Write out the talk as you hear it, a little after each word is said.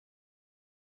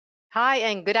Hi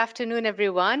and good afternoon,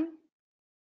 everyone.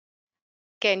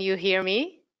 Can you hear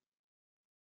me?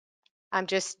 I'm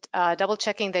just double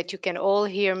checking that you can all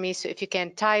hear me. So if you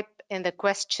can type in the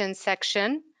question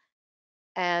section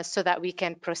so that we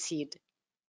can proceed.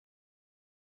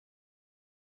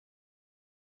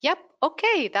 Yep,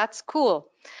 okay, that's cool.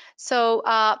 So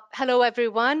hello,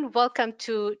 everyone. Welcome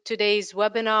to today's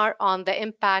webinar on the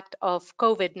impact of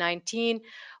COVID-19,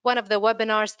 one of the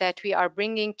webinars that we are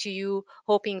bringing to you,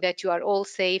 hoping that you are all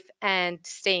safe and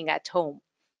staying at home.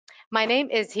 My name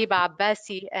is Hiba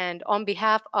Abbasi, and on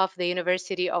behalf of the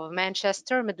University of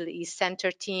Manchester Middle East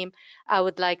Center team, I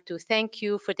would like to thank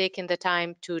you for taking the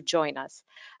time to join us.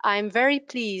 I'm very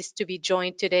pleased to be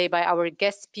joined today by our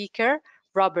guest speaker,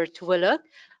 Robert Willock.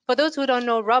 For those who don't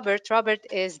know Robert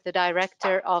is the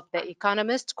director of The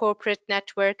Economist corporate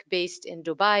network based in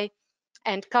Dubai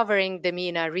and covering the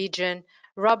MENA region.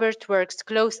 Robert works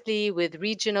closely with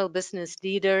regional business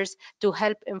leaders to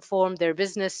help inform their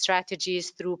business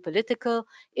strategies through political,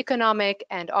 economic,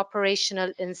 and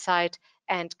operational insight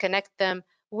and connect them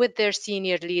with their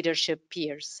senior leadership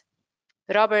peers.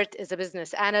 Robert is a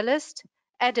business analyst,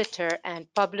 editor,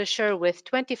 and publisher with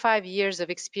 25 years of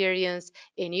experience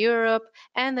in Europe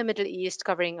and the Middle East,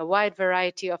 covering a wide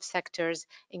variety of sectors,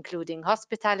 including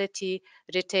hospitality,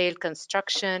 retail,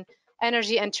 construction,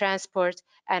 energy and transport,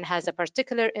 and has a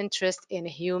particular interest in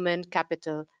human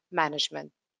capital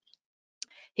management.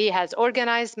 He has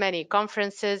organized many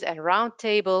conferences and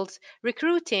roundtables,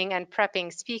 recruiting and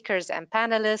prepping speakers and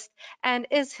panelists, and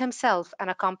is himself an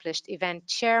accomplished event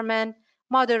chairman,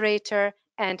 moderator,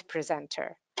 and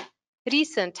presenter.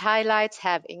 Recent highlights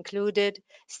have included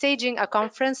staging a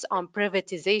conference on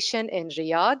privatization in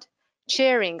Riyadh,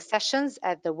 chairing sessions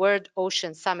at the World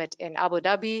Ocean Summit in Abu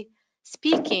Dhabi,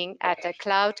 speaking at a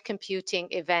cloud computing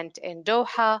event in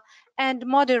Doha, and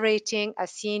moderating a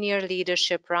senior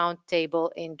leadership roundtable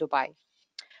in Dubai.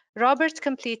 Robert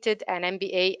completed an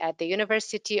MBA at the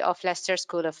University of Leicester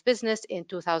School of Business in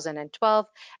 2012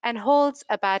 and holds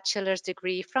a bachelor's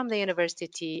degree from the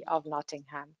University of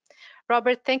Nottingham.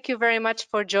 Robert, thank you very much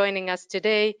for joining us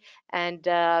today. And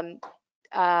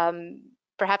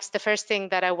perhaps the first thing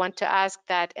that I want to ask,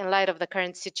 that in light of the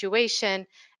current situation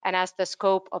and as the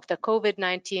scope of the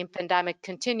COVID-19 pandemic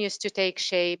continues to take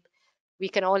shape, we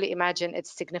can only imagine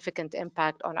its significant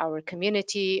impact on our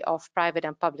community of private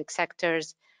and public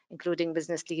sectors, including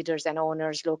business leaders and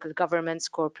owners, local governments,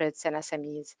 corporates, and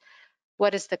SMEs.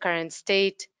 What is the current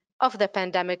state of the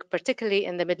pandemic, particularly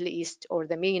in the Middle East or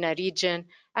the MENA region,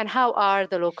 and how are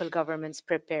the local governments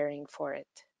preparing for it?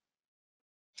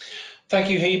 Thank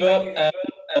you, Hiba.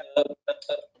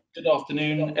 Good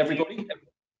afternoon, everybody.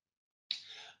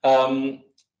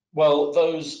 Well,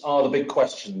 those are the big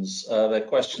questions. They're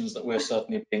questions that we're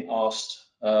certainly being asked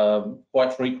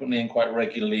quite frequently and quite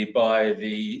regularly by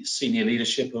the senior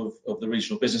leadership of the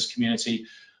regional business community.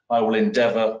 I will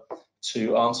endeavour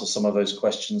to answer some of those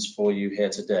questions for you here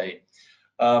today.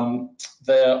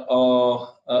 There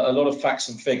are a lot of facts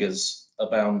and figures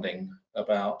abounding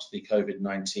about the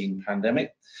COVID-19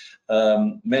 pandemic.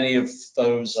 Many of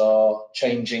those are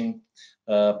changing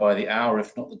by the hour,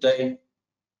 if not the day.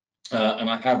 And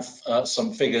I have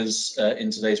some figures in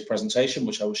today's presentation,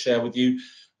 which I will share with you.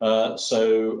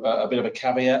 So a bit of a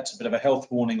caveat, a bit of a health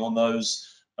warning on those.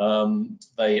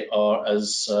 They are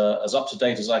as up to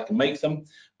date as I can make them,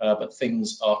 but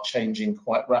things are changing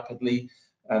quite rapidly.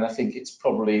 And I think it's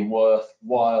probably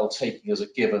worthwhile taking as a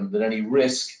given that any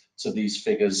risk to these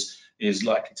figures is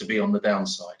likely to be on the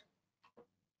downside.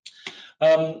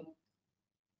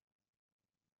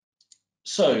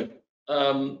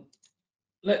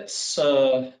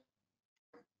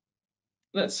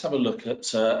 Let's have a look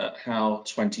at how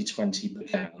 2020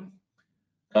 began.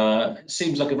 It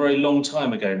seems like a very long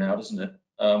time ago now, doesn't it?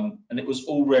 And it was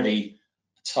already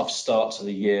a tough start to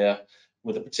the year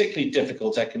with a particularly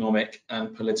difficult economic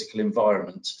and political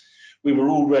environment. We were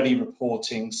already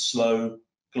reporting slow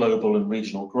global and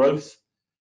regional growth.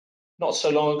 Not so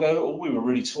long ago, all we were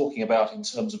really talking about in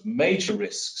terms of major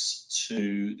risks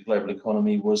to the global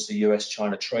economy was the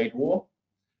US-China trade war.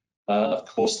 Of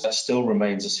course, that still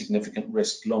remains a significant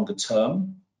risk longer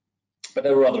term, but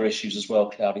there were other issues as well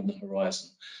clouding the horizon.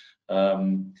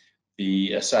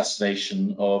 The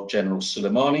assassination of General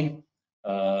Soleimani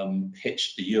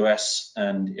pitched the US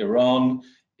and Iran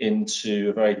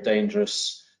into a very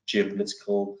dangerous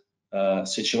geopolitical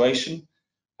situation.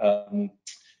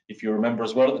 If you remember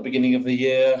as well, at the beginning of the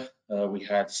year, we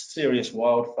had serious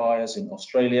wildfires in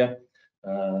Australia,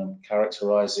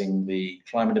 characterizing the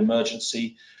climate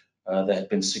emergency. There had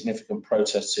been significant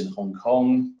protests in Hong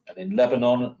Kong and in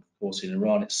Lebanon, and of course in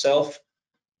Iran itself.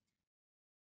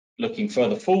 Looking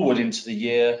further forward into the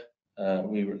year,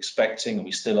 we were expecting, and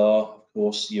we still are, of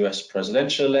course, US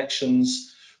presidential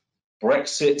elections.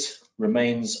 Brexit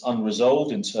remains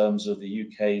unresolved in terms of the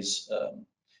UK's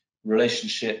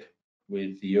relationship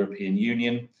with the European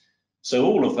Union. So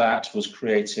all of that was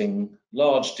creating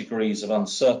large degrees of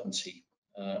uncertainty,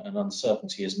 and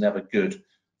uncertainty is never good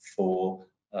for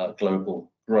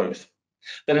global growth.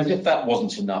 Then, as if that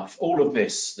wasn't enough, all of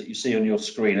this that you see on your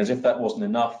screen, as if that wasn't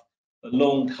enough,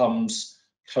 along comes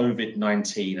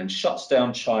COVID-19 and shuts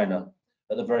down China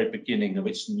at the very beginning of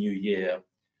its new year,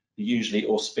 the usually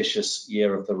auspicious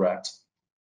year of the rat.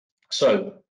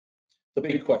 So the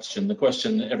big question, the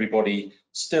question that everybody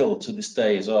still to this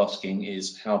day is asking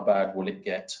is, how bad will it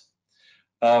get?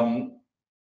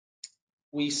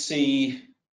 We see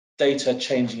data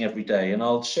changing every day, and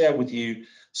I'll share with you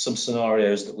some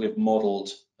scenarios that we've modeled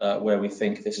where we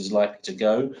think this is likely to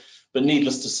go. But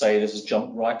needless to say, this has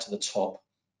jumped right to the top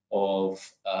of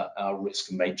our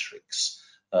risk matrix.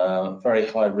 Very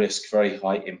high risk, very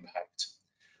high impact.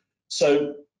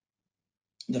 So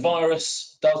the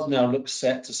virus does now look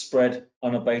set to spread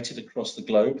unabated across the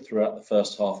globe throughout the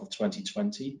first half of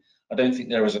 2020. I don't think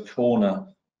there is a corner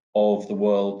of the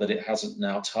world that it hasn't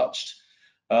now touched.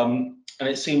 And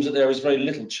it seems that there is very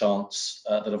little chance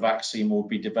that a vaccine will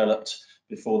be developed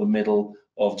before the middle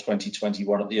of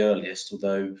 2021 at the earliest,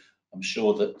 although I'm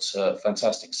sure that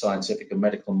fantastic scientific and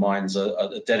medical minds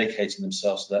are dedicating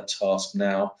themselves to that task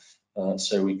now,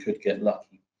 so we could get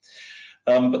lucky.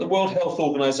 But the World Health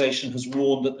Organization has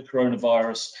warned that the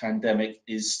coronavirus pandemic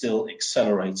is still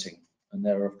accelerating, and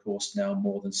there are, of course, now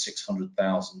more than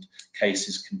 600,000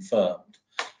 cases confirmed.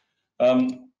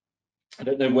 I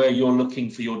don't know where you're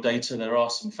looking for your data. There are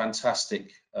some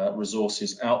fantastic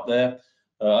resources out there.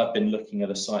 I've been looking at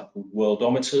a site called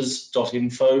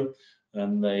worldometers.info,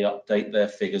 and they update their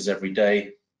figures every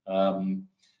day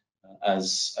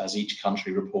as each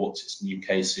country reports its new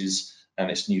cases and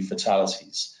its new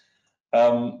fatalities.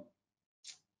 But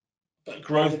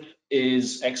growth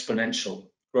is exponential.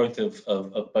 Growth of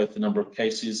both the number of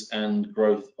cases and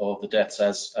growth of the deaths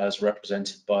as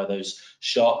represented by those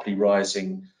sharply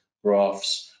rising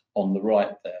graphs on the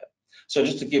right there. So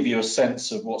just to give you a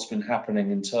sense of what's been happening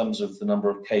in terms of the number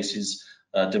of cases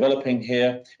developing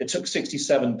here, it took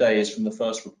 67 days from the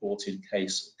first reported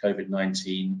case of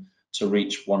COVID-19 to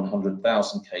reach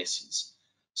 100,000 cases.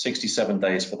 67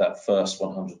 days for that first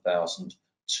 100,000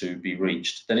 to be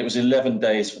reached. Then it was 11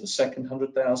 days for the second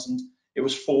 100,000. It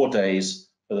was 4 days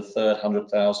for the third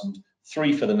 100,000,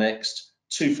 3 for the next,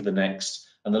 2 for the next,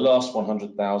 and the last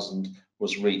 100,000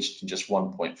 was reached in just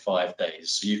 1.5 days.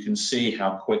 So you can see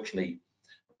how quickly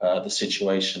the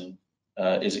situation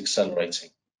is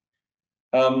accelerating.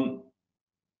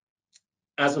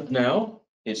 As of now,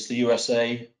 it's the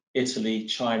USA, Italy,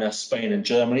 China, Spain, and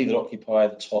Germany that occupy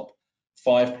the top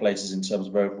 5 places in terms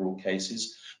of overall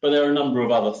cases. But there are a number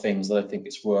of other things that I think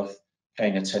it's worth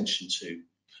paying attention to.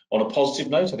 On a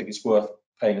positive note, I think it's worth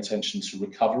paying attention to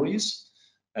recoveries,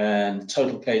 and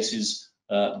total cases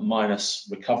minus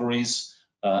recoveries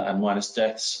and minus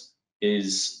deaths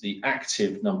is the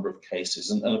active number of cases.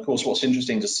 And of course, what's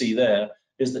interesting to see there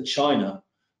is that China,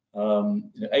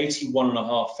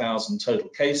 81,500 total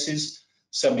cases,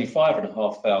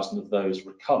 75,500 of those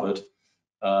recovered.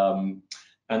 And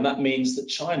that means that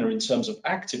China, in terms of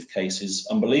active cases,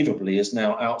 unbelievably, is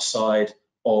now outside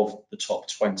of the top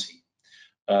 20.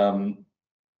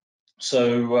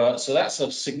 So that's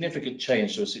a significant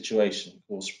change to a situation. Of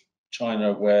course,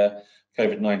 China, where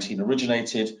COVID-19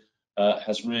 originated,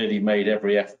 has really made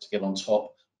every effort to get on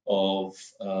top of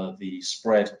the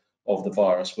spread of the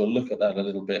virus. We'll look at that a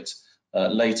little bit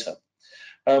later.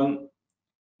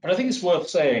 But I think it's worth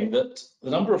saying that the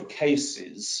number of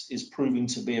cases is proving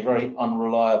to be a very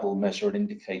unreliable measure and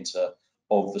indicator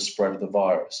of the spread of the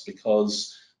virus,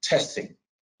 because testing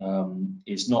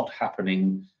is not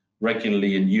happening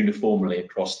regularly and uniformly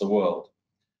across the world.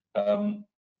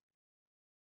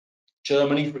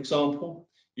 Germany, for example,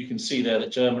 you can see there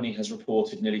that Germany has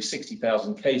reported nearly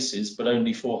 60,000 cases, but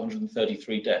only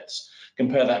 433 deaths.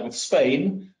 Compare that with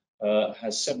Spain,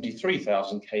 has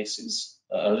 73,000 cases,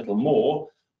 a little more,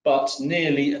 but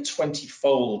nearly a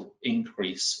 20-fold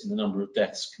increase in the number of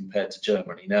deaths compared to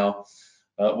Germany. Now,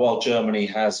 while Germany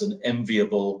has an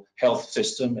enviable health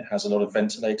system, it has a lot of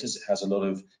ventilators, it has a lot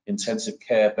of intensive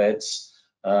care beds,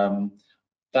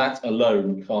 that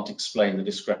alone can't explain the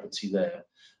discrepancy there.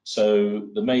 So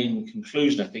the main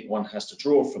conclusion I think one has to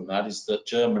draw from that is that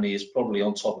Germany is probably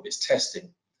on top of its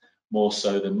testing, more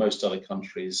so than most other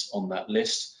countries on that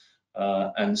list.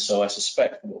 And so I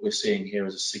suspect what we're seeing here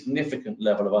is a significant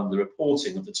level of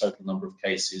underreporting of the total number of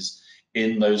cases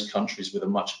in those countries with a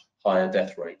much higher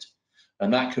death rate.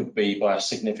 And that could be by a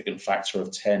significant factor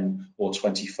of 10 or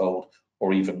 20-fold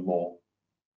or even more.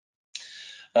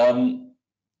 As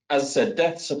I said,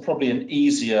 deaths are probably an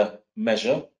easier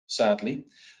measure, sadly.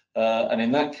 And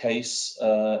in that case,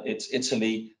 it's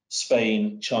Italy,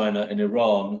 Spain, China, and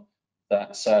Iran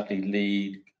that sadly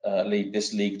lead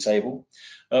this league table.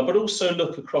 But also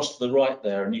look across to the right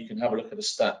there, and you can have a look at a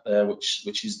stat there,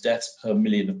 which is deaths per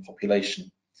million of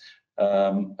population.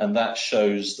 And that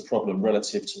shows the problem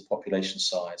relative to the population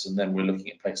size. And then we're looking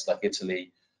at places like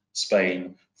Italy,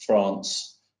 Spain,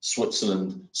 France,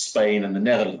 Switzerland, Spain, and the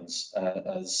Netherlands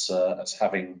as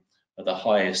having the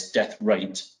highest death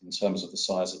rate in terms of the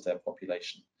size of their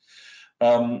population.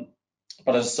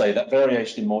 But as I say, that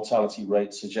variation in mortality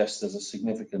rate suggests there's a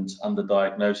significant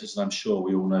underdiagnosis, and I'm sure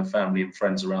we all know family and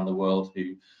friends around the world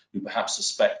who perhaps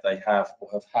suspect they have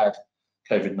or have had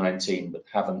COVID-19 but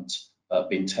haven't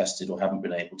been tested or haven't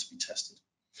been able to be tested.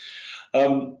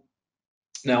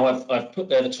 Now I've put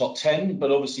there the top 10,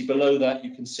 but obviously below that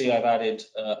you can see I've added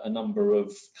a number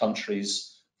of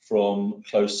countries from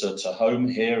closer to home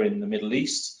here in the Middle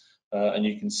East, and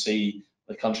you can see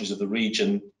the countries of the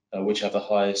region which have the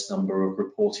highest number of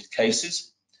reported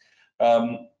cases.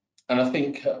 And I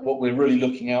think what we're really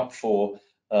looking out for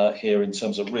here in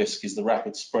terms of risk is the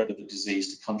rapid spread of the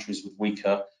disease to countries with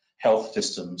weaker health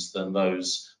systems than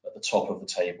those at the top of the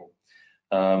table.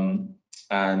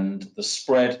 And the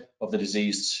spread of the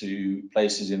disease to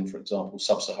places in, for example,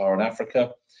 sub-Saharan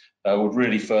Africa would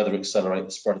really further accelerate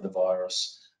the spread of the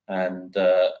virus and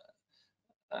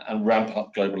ramp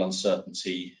up global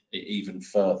uncertainty even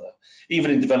further.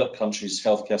 Even in developed countries,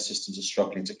 healthcare systems are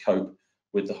struggling to cope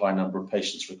with the high number of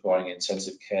patients requiring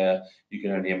intensive care. You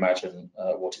can only imagine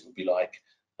what it would be like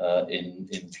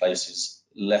in places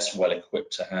less well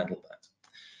equipped to handle that.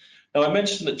 Now, I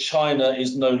mentioned that China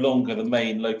is no longer the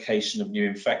main location of new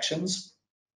infections.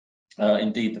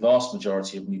 Indeed, the vast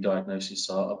majority of new diagnoses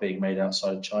are being made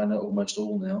outside of China, almost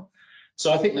all now.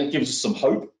 So I think that gives us some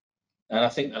hope, and I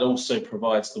think that also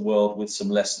provides the world with some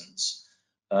lessons.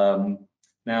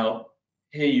 Now,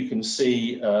 here you can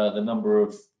see the number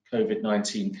of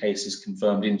COVID-19 cases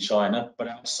confirmed in China, but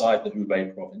outside the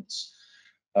Hubei province.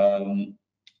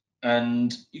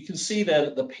 And you can see there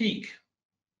that the peak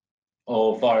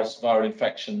of viral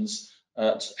infections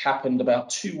happened about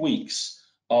 2 weeks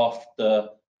after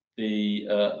the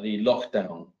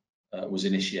lockdown was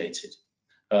initiated.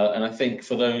 And I think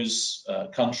for those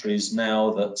countries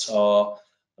now that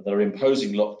are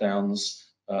imposing lockdowns,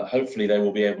 hopefully they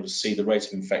will be able to see the rate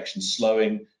of infection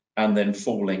slowing and then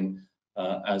falling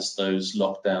as those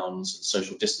lockdowns and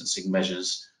social distancing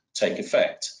measures take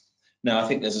effect. Now, I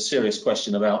think there's a serious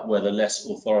question about whether less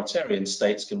authoritarian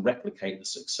states can replicate the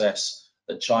success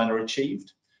that China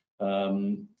achieved.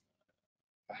 Perhaps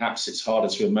it's harder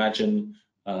to imagine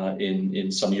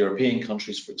in some European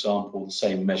countries, for example, the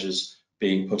same measures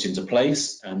being put into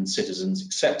place and citizens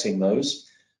accepting those.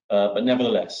 But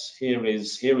nevertheless, here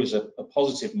is a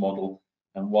positive model,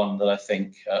 and one that I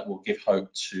think will give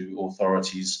hope to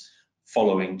authorities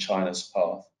following China's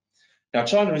path. Now,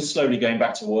 China is slowly going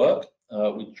back to work.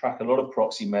 We track a lot of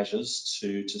proxy measures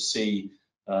to see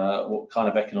what kind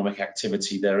of economic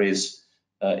activity there is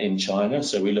in China.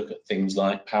 So we look at things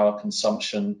like power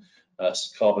consumption,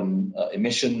 carbon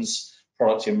emissions,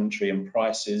 product inventory and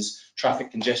prices.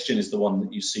 Traffic congestion is the one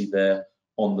that you see there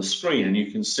on the screen, and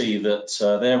you can see that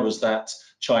there was that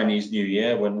Chinese New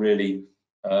Year when really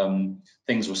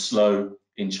things were slow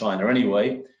in China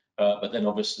anyway, but then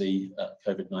obviously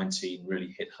COVID-19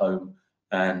 really hit home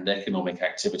and economic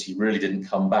activity really didn't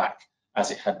come back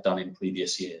as it had done in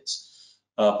previous years.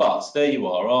 But there you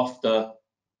are, after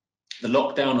the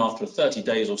lockdown, after 30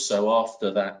 days or so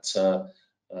after that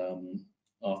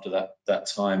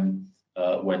time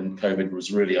when COVID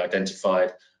was really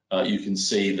identified, you can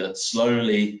see that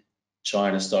slowly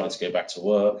China started to go back to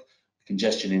work. The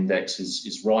congestion index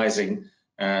is rising,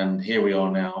 and here we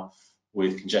are now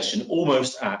with congestion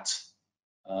almost at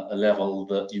a level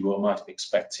that you might have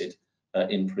expected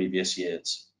in previous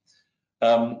years.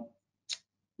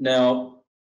 Now,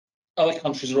 other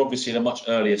countries are obviously at a much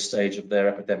earlier stage of their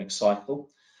epidemic cycle,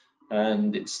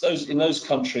 and it's in those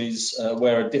countries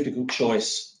where a difficult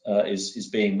choice is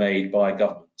being made by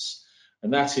governments,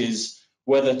 and that is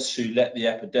whether to let the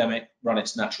epidemic run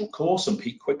its natural course and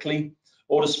peak quickly,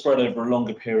 or to spread over a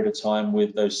longer period of time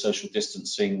with those social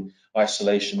distancing,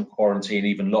 isolation, quarantine,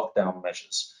 even lockdown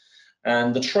measures.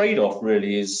 And the trade-off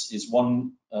really is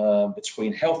one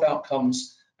between health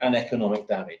outcomes and economic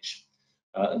damage.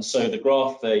 And so the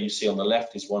graph there you see on the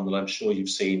left is one that I'm sure you've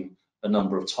seen a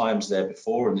number of times there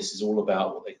before, and this is all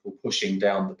about what they call pushing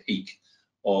down the peak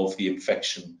of the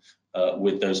infection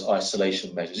with those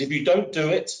isolation measures. If you don't do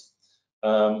it,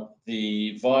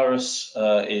 the virus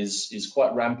is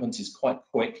quite rampant, is quite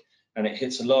quick, and it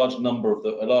hits a large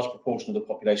proportion of the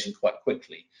population quite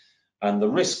quickly. And the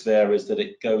risk there is that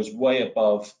it goes way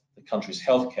above the country's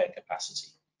healthcare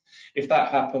capacity. If that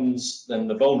happens, then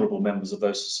the vulnerable members of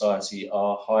those society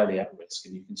are highly at risk.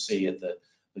 And you can see at the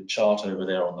chart over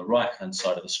there on the right-hand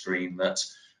side of the screen that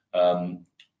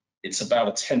it's about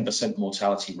a 10%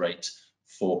 mortality rate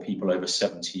for people over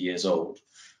 70 years old.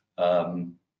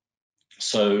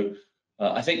 So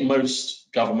I think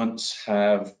most governments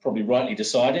have probably rightly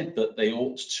decided that they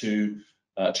ought to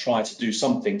try to do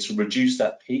something to reduce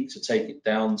that peak, to take it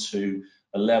down to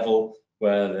a level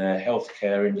where their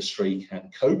healthcare industry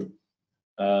can cope.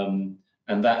 And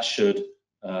that should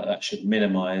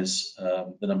minimise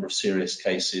the number of serious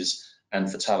cases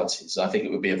and fatalities. I think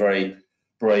it would be a very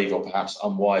brave or perhaps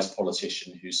unwise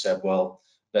politician who said, well,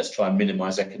 let's try and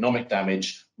minimise economic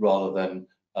damage rather than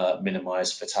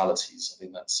minimise fatalities. I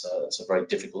think that's a very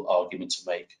difficult argument to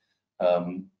make.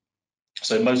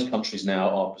 So most countries now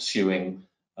are pursuing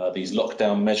these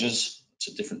lockdown measures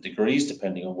to different degrees,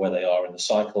 depending on where they are in the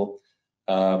cycle.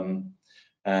 And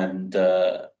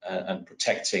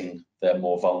protecting their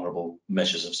more vulnerable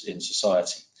measures in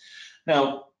society.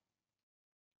 Now,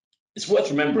 it's worth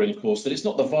remembering, of course, that it's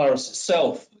not the virus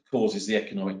itself that causes the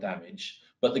economic damage,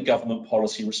 but the government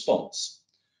policy response.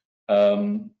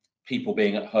 People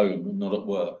being at home and not at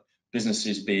work,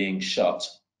 businesses being shut.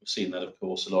 We've seen that, of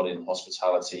course, a lot in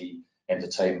hospitality,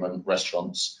 entertainment,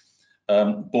 restaurants,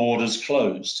 borders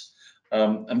closed.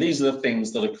 And these are the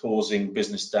things that are causing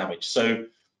business damage. So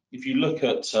if you look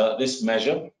at this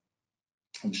measure,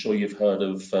 I'm sure you've heard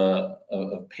of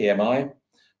PMI,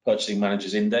 Purchasing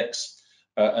Managers Index,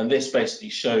 and this basically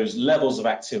shows levels of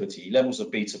activity, levels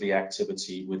of B2B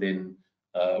activity within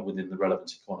the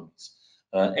relevant economies.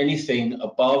 Anything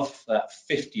above that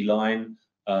 50 line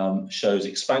shows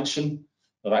expansion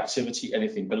of activity.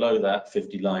 Anything below that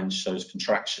 50 line shows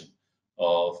contraction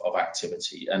of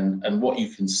activity. And what you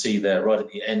can see there right at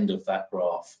the end of that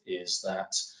graph is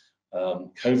that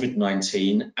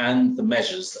COVID-19 and the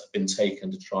measures that have been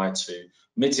taken to try to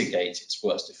mitigate its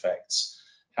worst effects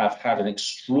have had an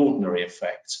extraordinary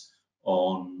effect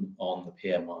on the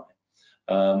PMI.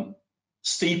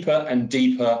 Steeper and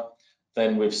deeper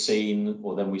than we've seen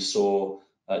or than we saw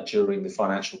during the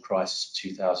financial crisis of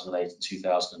 2008 and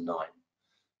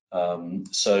 2009.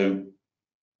 So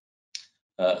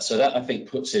that, I think,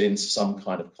 puts it into some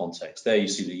kind of context. There you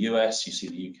see the US, you see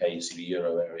the UK, you see the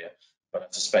Euro area, but I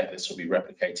suspect this will be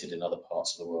replicated in other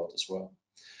parts of the world as well.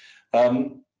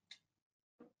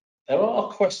 There are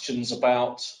questions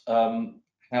about how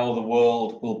the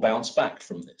world will bounce back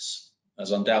from this,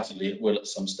 as undoubtedly it will at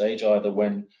some stage, either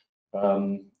when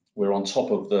we're on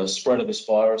top of the spread of this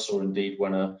virus or indeed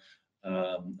when a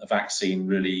vaccine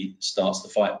really starts the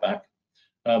fight back.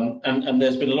 And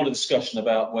there's been a lot of discussion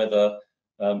about whether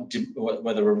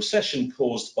a recession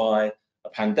caused by a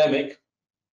pandemic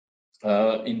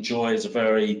enjoys a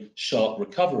very sharp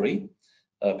recovery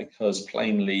because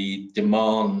plainly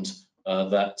demand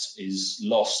that is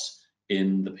lost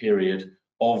in the period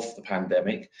of the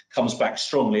pandemic comes back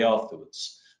strongly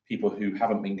afterwards. People who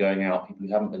haven't been going out, people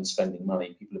who haven't been spending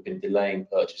money, people who have been delaying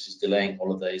purchases, delaying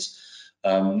holidays,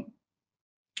 will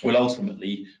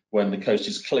ultimately, when the coast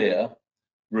is clear,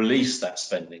 release that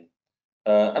spending.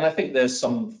 And I think there's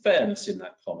some fairness in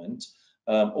that comment,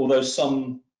 although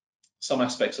some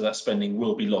aspects of that spending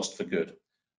will be lost for good,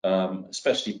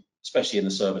 especially in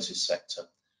the services sector.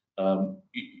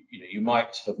 You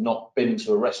might have not been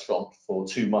to a restaurant for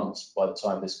 2 months by the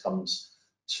time this comes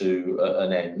to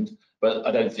an end, but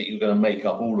I don't think you're going to make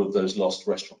up all of those lost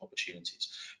restaurant opportunities.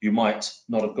 You might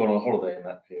not have gone on holiday in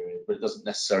that period, but it doesn't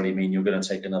necessarily mean you're going to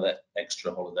take another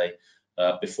extra holiday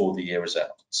before the year is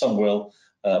out. Some will,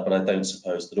 but I don't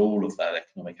suppose that all of that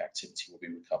economic activity will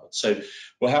be recovered. So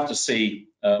we'll have to see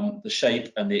the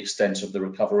shape and the extent of the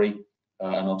recovery,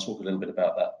 and I'll talk a little bit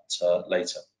about that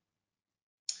later.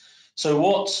 So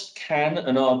what can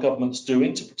and are governments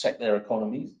doing to protect their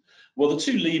economies? Well, the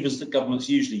two levers that governments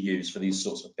usually use for these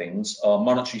sorts of things are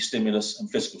monetary stimulus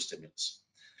and fiscal stimulus.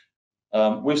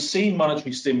 We've seen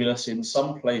monetary stimulus in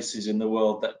some places in the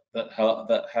world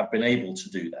that have been able to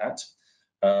do that.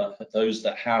 Those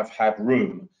that have had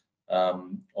room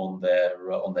on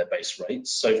their base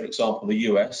rates. So, for example, the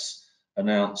US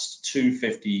announced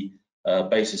 250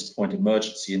 basis point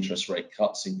emergency interest rate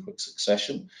cuts in quick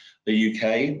succession. The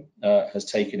UK has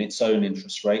taken its own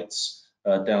interest rates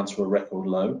down to a record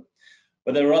low.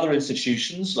 But there are other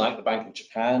institutions like the Bank of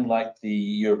Japan, like the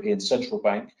European Central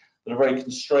Bank, that are very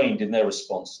constrained in their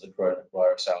response to the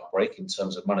coronavirus outbreak in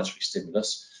terms of monetary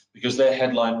stimulus, because their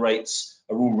headline rates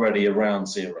are already around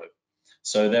zero.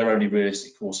 So their only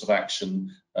realistic course of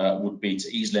action would be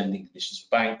to ease lending conditions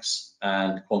for banks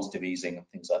and quantitative easing and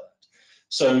things like that.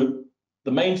 So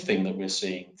the main thing that we're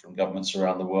seeing from governments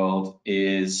around the world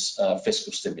is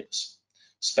fiscal stimulus,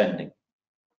 spending.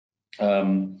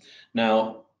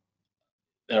 Now,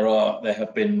 there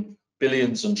have been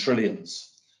billions and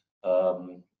trillions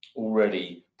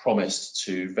already promised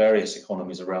to various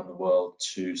economies around the world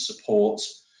to support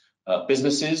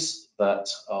businesses that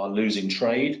are losing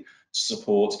trade, to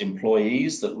support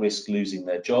employees that risk losing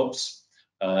their jobs,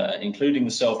 including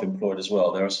the self-employed as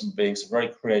well. There are being some very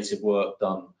creative work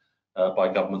done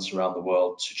by governments around the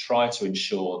world to try to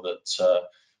ensure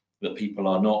that people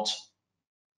are not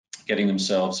getting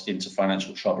themselves into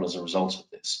financial trouble as a result of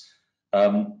this.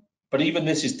 But even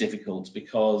this is difficult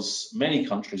because many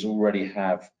countries already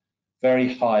have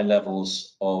very high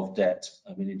levels of debt.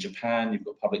 I mean, in Japan, you've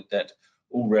got public debt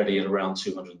already at around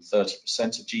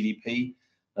 230% of GDP,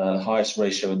 the highest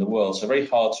ratio in the world. So very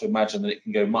hard to imagine that it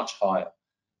can go much higher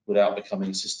without becoming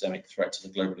a systemic threat to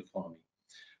the global economy.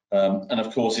 And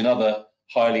of course, in other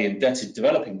highly indebted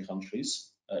developing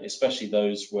countries, especially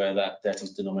those where that debt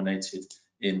is denominated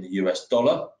in the US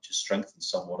dollar, which has strengthened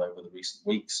somewhat over the recent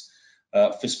weeks,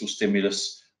 fiscal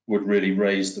stimulus would really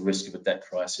raise the risk of a debt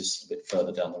crisis a bit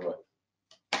further down the road.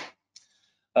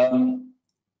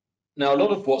 Now, a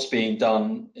lot of what's being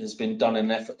done has been done in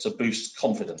an effort to boost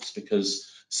confidence, because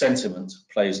sentiment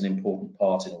plays an important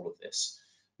part in all of this.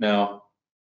 Now,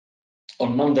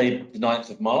 on Monday, the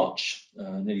 9th of March,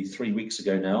 nearly 3 weeks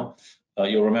ago now,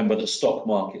 you'll remember that stock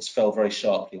markets fell very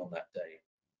sharply on that day.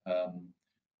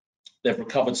 They've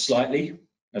recovered slightly,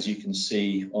 as you can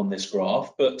see on this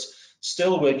graph, but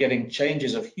still we're getting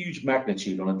changes of huge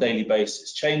magnitude on a daily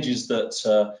basis, changes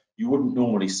that you wouldn't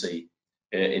normally see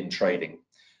in trading.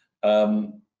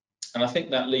 And I think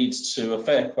that leads to a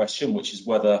fair question, which is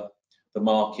whether the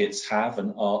markets have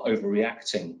and are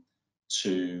overreacting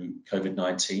to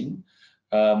COVID-19.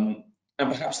 And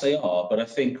perhaps they are, but I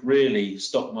think really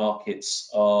stock markets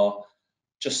are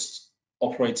just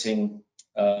operating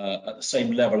at the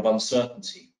same level of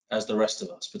uncertainty as the rest of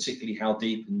us, particularly how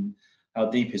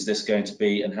deep is this going to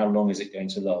be and how long is it going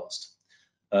to last.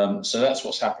 So that's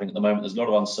what's happening at the moment. There's a lot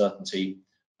of uncertainty.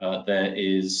 There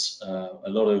is a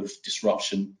lot of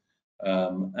disruption,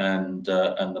 and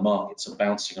the markets are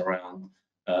bouncing around,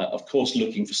 of course,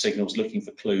 looking for signals, looking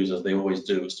for clues, as they always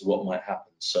do, as to what might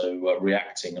happen. So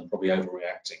reacting and probably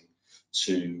overreacting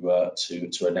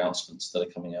to announcements that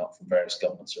are coming out from various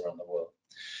governments around the world.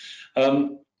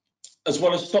 As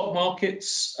well as stock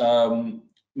markets,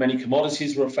 many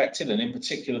commodities were affected, and in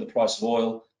particular, the price of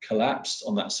oil collapsed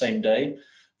on that same day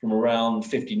from around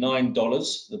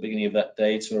 $59 at the beginning of that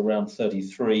day to around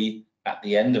 $33 at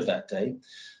the end of that day.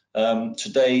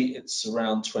 Today, it's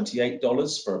around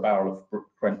 $28 for a barrel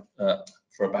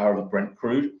of Brent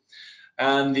crude,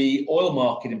 and the oil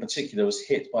market in particular was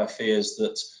hit by fears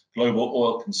that global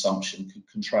oil consumption could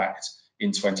contract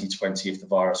in 2020 if the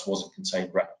virus wasn't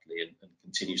contained rapidly, and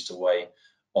continues to weigh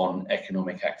on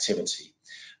economic activity.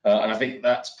 And I think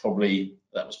that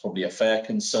was probably a fair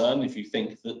concern if you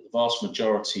think that the vast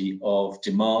majority of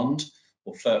demand,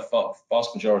 or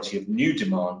vast majority of new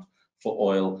demand for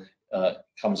oil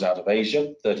comes out of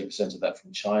Asia, 30% of that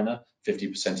from China,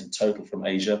 50% in total from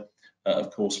Asia.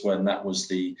 Of course, when that was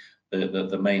the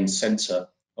main center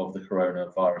of the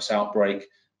coronavirus outbreak,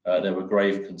 there were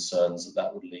grave concerns that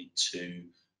that would lead to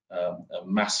a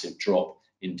massive drop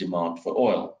in demand for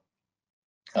oil.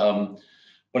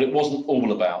 But it wasn't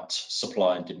all about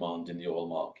supply and demand in the oil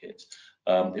market.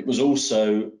 It was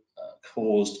also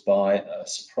caused by a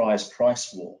surprise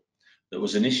price war that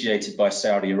was initiated by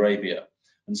Saudi Arabia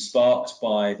and sparked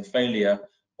by the failure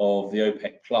of the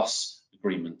OPEC Plus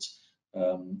agreement.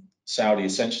 Saudi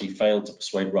essentially failed to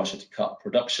persuade Russia to cut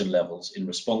production levels in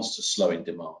response to slowing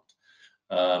demand.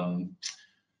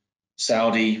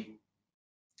 Saudi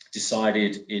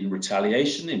decided in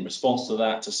retaliation, in response to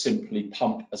that, to simply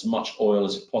pump as much oil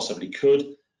as it possibly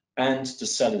could and to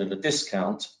sell it at a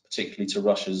discount, particularly to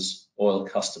Russia's oil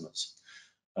customers.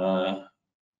 The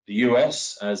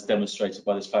US, as demonstrated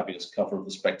by this fabulous cover of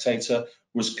The Spectator,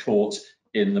 was caught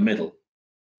in the middle.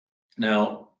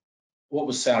 Now, what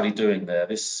was Saudi doing there?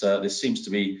 This seems to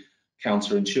be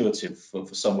counterintuitive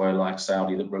for somewhere like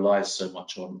Saudi that relies so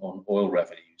much on oil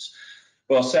revenues.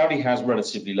 Well, Saudi has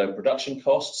relatively low production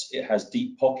costs, it has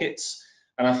deep pockets,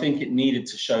 and I think it needed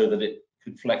to show that it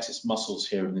could flex its muscles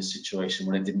here in this situation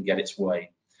when it didn't get its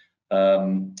way.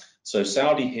 So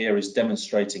Saudi here is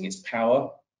demonstrating its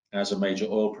power as a major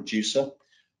oil producer,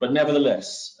 but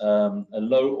nevertheless, a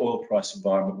low oil price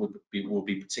environment will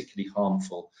be particularly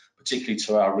harmful, particularly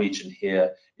to our region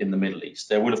here in the Middle East.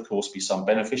 There will, of course, be some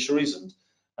beneficiaries,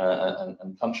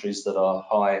 and countries that are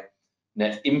high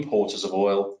net importers of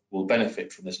oil will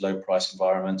benefit from this low price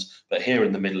environment. But here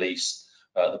in the Middle East,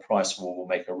 the price war will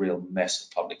make a real mess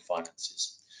of public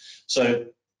finances. So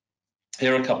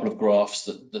here are a couple of graphs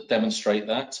that demonstrate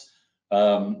that.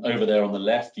 Over there on the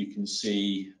left, you can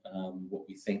see what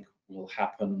we think will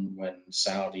happen when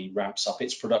Saudi ramps up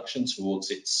its production towards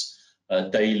its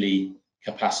daily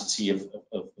capacity of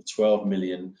 12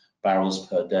 million barrels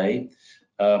per day.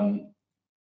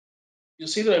 You'll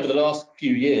see that over the last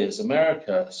few years,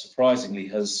 America, surprisingly,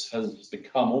 has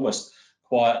become almost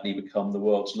quietly become the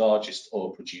world's largest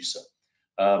oil producer.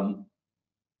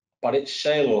 But its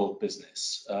shale oil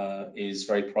business is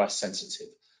very price sensitive,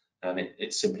 and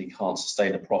it simply can't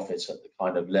sustain a profit at the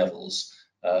kind of levels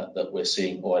that we're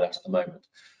seeing oil at the moment.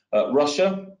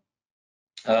 Russia,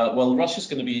 well, Russia's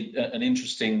going to be an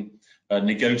interesting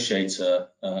negotiator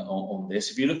on this.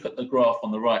 If you look at the graph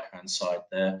on the right-hand side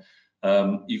there,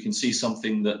 you can see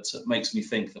something that makes me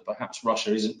think that perhaps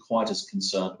Russia isn't quite as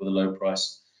concerned with a low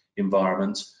price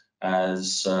environment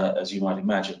as you might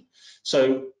imagine.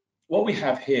 So what we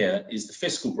have here is the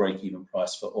fiscal break-even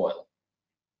price for oil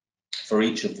for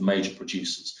each of the major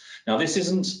producers. Now, this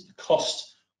isn't the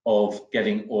cost of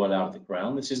getting oil out of the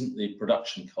ground. This isn't the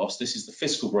production cost. This is the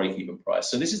fiscal break-even price.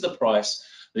 So this is the price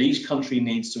that each country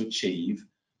needs to achieve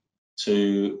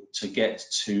to get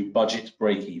to budget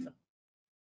break-even.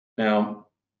 Now,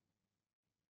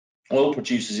 oil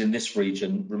producers in this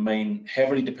region remain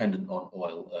heavily dependent on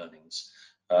oil earnings.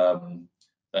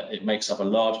 It makes up a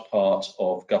large part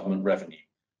of government revenue.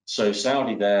 So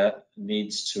Saudi there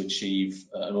needs to achieve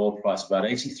an oil price of about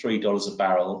 $83 a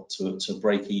barrel to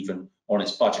break even on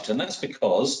its budget. And that's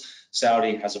because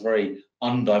Saudi has a very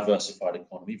undiversified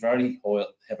economy, very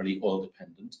heavily oil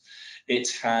dependent. It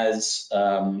has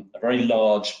a very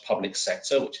large public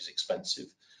sector, which is expensive.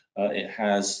 It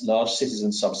has large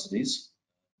citizen subsidies,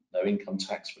 no income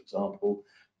tax, for example,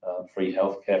 free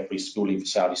healthcare, free schooling for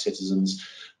Saudi citizens.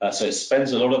 So it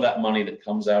spends a lot of that money that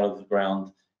comes out of the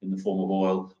ground in the form of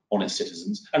oil on its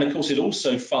citizens. And of course, it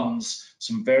also funds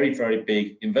some very, very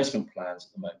big investment plans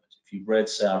at the moment. If you've read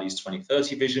Saudi's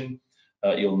 2030 vision,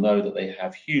 you'll know that they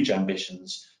have huge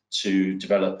ambitions to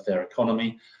develop their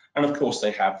economy. And of course,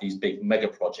 they have these big mega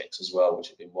projects as well, which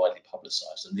have been widely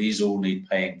publicized. And these all need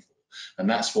paying for. And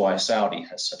that's why Saudi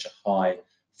has such a high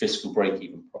fiscal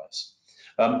break-even price.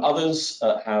 Others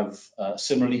have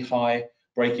similarly high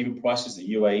break-even prices.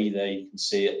 The UAE there, you can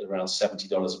see it around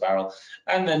 $70 a barrel.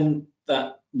 And then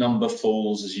that number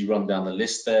falls as you run down the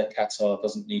list there. Qatar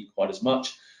doesn't need quite as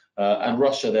much. And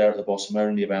Russia there at the bottom,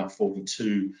 only about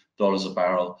 $42 a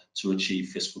barrel to achieve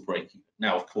fiscal break-even.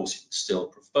 Now, of course, you can still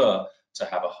prefer to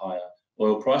have a higher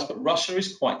oil price, but Russia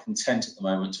is quite content at the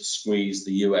moment to squeeze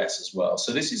the US as well.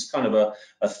 So this is kind of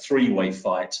a three-way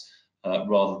fight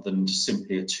rather than just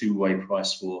simply a two-way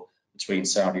price war between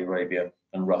Saudi Arabia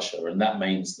and Russia. And that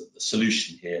means that the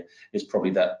solution here is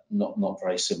probably that not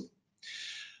very simple.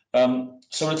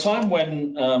 So at a time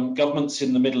when governments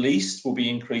in the Middle East will be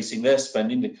increasing their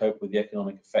spending to cope with the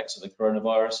economic effects of the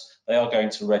coronavirus, they are going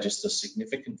to register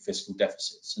significant fiscal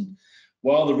deficits. And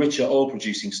while the richer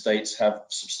oil-producing states have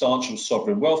substantial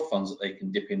sovereign wealth funds that they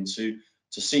can dip into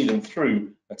to see them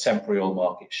through a temporary oil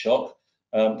market shock,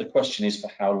 the question is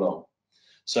for how long?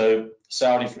 So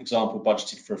Saudi, for example,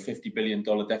 budgeted for a $50 billion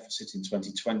deficit in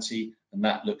 2020, and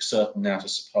that looks certain now to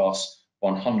surpass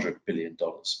 $100 billion.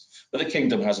 But the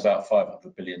kingdom has about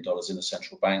 $500 billion in the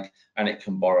central bank, and it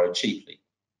can borrow cheaply.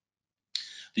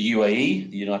 The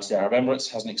UAE, the United Arab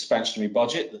Emirates, has an expansionary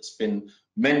budget that's been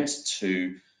meant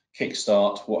to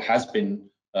kickstart what has been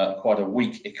quite a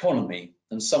weak economy,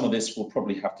 and some of this will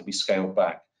probably have to be scaled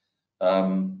back.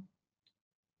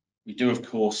 We do, of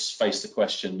course, face the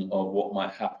question of what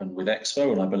might happen with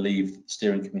Expo, and I believe the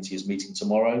steering committee is meeting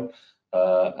tomorrow,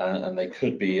 and they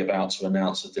could be about to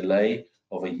announce a delay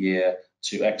of a year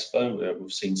to Expo.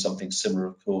 We've seen something similar,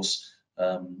 of course,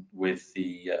 with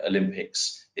the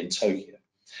Olympics in Tokyo.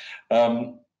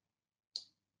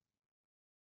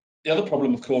 The other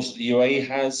problem, of course, that the UAE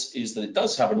has is that it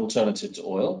does have an alternative to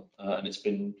oil, and it's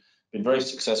been very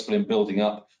successful in building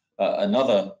up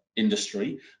another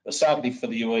industry. But sadly for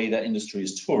the UAE, that industry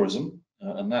is tourism,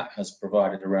 and that has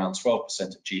provided around 12%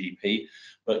 of GDP.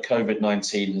 But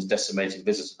COVID-19 has decimated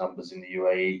visitor numbers in the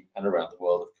UAE and around the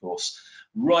world, of course,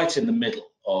 right in the middle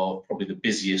of probably the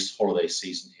busiest holiday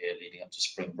season here leading up to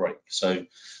spring break. So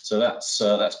that's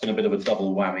been a bit of a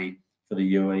double whammy for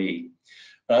the UAE.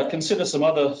 Consider some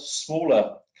other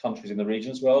smaller countries in the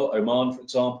region as well. Oman, for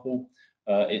example,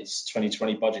 its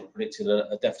 2020 budget predicted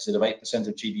a deficit of 8%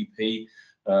 of GDP,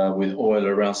 with oil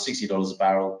around $60 a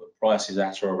barrel, but prices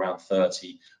at or around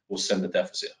 30 will send the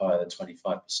deficit higher than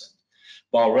 25%.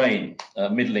 Bahrain, a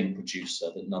middling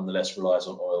producer that nonetheless relies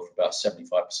on oil for about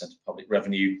 75% of public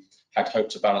revenue, had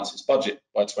hoped to balance its budget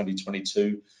by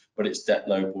 2022, but its debt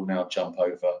load will now jump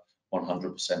over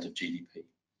 100% of GDP.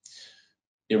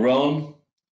 Iran,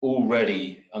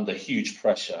 already under huge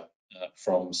pressure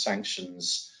from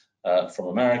sanctions from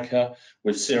America,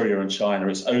 with Syria and China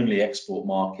its only export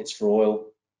markets for oil,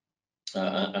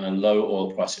 and a low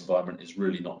oil price environment is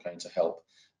really not going to help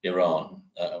Iran.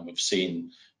 And we've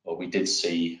seen, or we did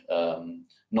see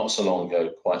not so long ago,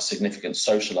 quite significant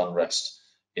social unrest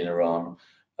in Iran.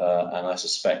 And I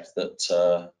suspect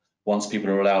that once people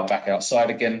are allowed back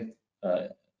outside again,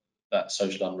 that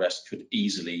social unrest could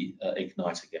easily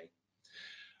ignite again.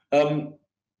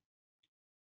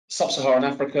 Sub-Saharan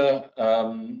Africa,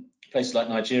 places like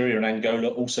Nigeria and Angola,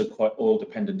 also quite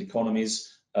oil-dependent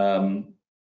economies,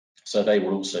 so they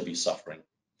will also be suffering.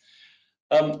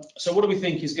 So what do we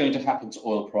think is going to happen to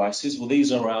oil prices? Well,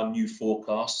 these are our new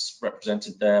forecasts,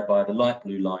 represented there by the light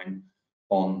blue line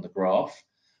on the graph.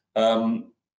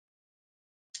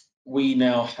 We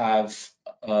now have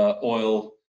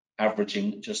oil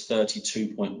averaging just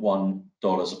 $32.1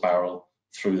 a barrel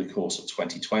through the course of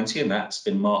 2020, and that's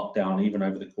been marked down even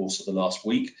over the course of the last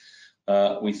week.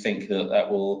 We think that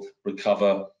that will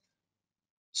recover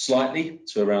slightly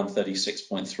to around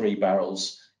 36.3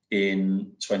 barrels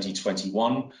in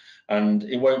 2021, and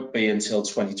it won't be until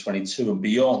 2022 and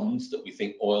beyond that we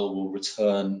think oil will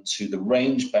return to the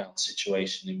range-bound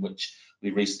situation in which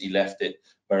we recently left it,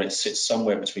 where it sits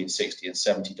somewhere between $60 and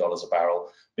 $70 a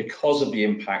barrel, because of the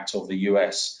impact of the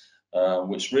US,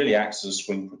 which really acts as a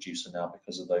swing producer now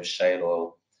because of those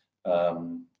shale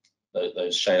oil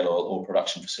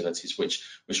production facilities, which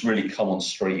really come on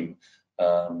stream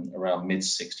around mid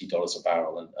 $60 a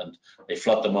barrel, and they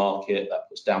flood the market. That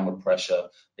puts downward pressure.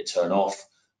 They turn off.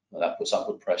 That puts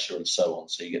upward pressure, and so on.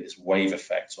 So you get this wave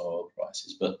effect on oil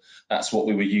prices. But that's what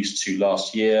we were used to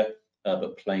last year.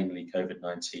 But plainly,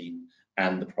 COVID-19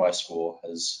 and the price war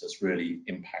has really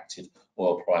impacted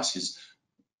oil prices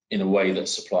in a way that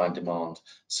supply and demand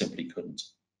simply couldn't.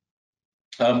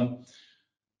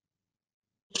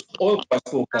 Oil price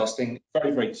forecasting,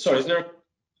 very, sorry, is there a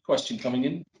question coming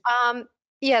in?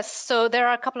 Yes, so there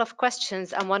are a couple of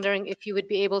questions. I'm wondering if you would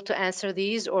be able to answer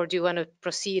these, or do you want to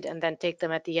proceed and then take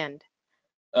them at the end?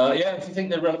 Yeah, if you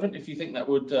think they're relevant, if you think that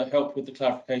would help with the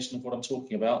clarification of what I'm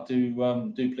talking about, do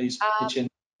please pitch in.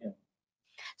 Yeah.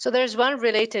 So there's one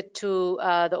related to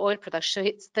the oil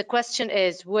production. The question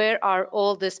is, where are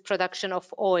all this production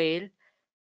of oil?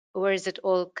 Where is it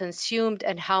all consumed,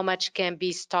 and how much can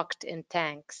be stocked in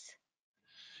tanks?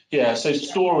 Yeah, so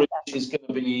storage is going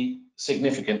to be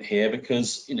significant here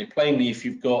because, plainly, if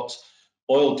you've got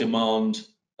oil demand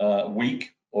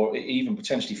weak or even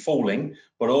potentially falling,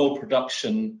 but oil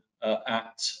production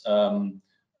at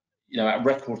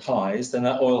record highs, then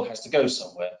that oil has to go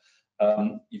somewhere.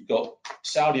 You've got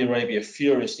Saudi Arabia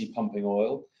furiously pumping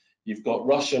oil. You've got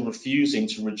Russia refusing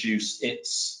to reduce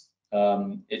its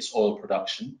oil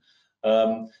production.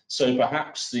 So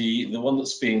perhaps the one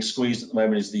that's being squeezed at the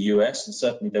moment is the US, and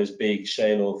certainly those big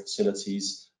shale oil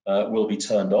facilities will be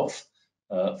turned off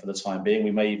for the time being.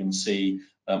 We may even see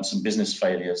some business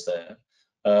failures there.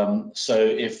 So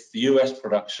if the US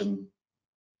production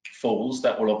falls,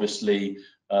 that will obviously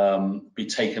be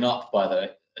taken up by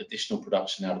the additional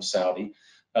production out of Saudi.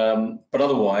 But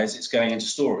otherwise, it's going into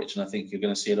storage, and I think you're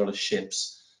going to see a lot of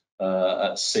ships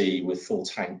at sea with full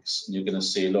tanks, and you're going to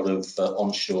see a lot of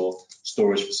onshore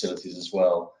storage facilities as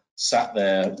well, sat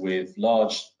there with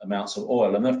large amounts of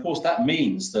oil. And of course, that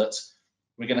means that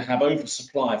we're going to have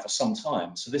oversupply for some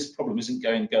time. So this problem isn't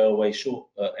going to go away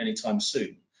anytime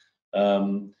soon.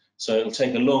 So it'll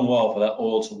take a long while for that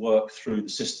oil to work through the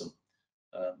system.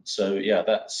 So yeah,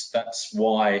 that's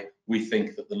why we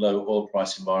think that the low oil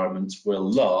price environment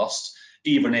will last,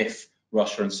 even if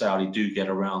Russia and Saudi do get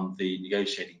around the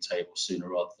negotiating table sooner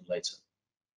rather than later.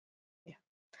 Yeah.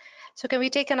 So can we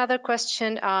take another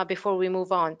question before we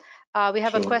move on? We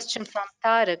have a question from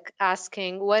Tariq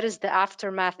asking, what is the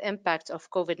aftermath impact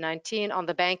of COVID-19 on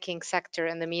the banking sector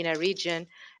in the MENA region,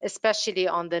 especially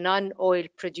on the non-oil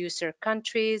producer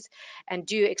countries? And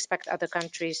do you expect other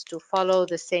countries to follow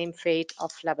the same fate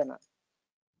of Lebanon?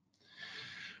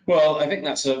 Well, I think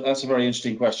that's a very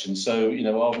interesting question. So,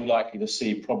 are we likely to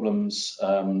see problems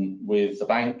with the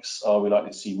banks? Are we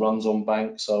likely to see runs on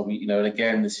banks? Are we, and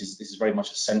again, this is very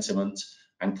much a sentiment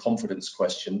and confidence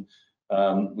question.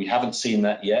 We haven't seen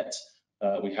that yet.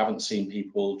 We haven't seen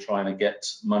people trying to get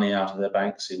money out of their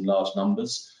banks in large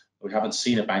numbers. We haven't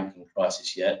seen a banking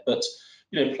crisis yet. But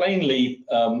plainly,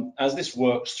 as this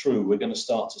works through, we're going to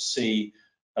start to see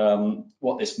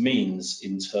what this means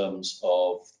in terms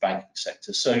of the banking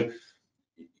sector. So,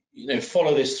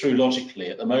 follow this through logically.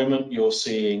 At the moment, you're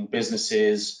seeing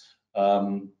businesses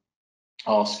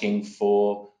asking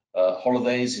for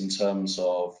holidays in terms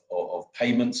of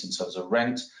payments, in terms of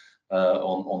rent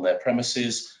on their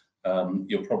premises.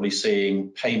 You're probably seeing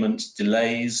payment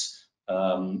delays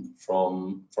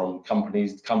from company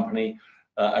to company,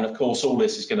 and of course, all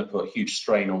this is going to put huge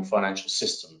strain on financial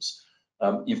systems.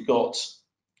 You've got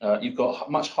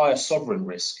much higher sovereign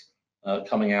risk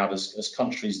coming out as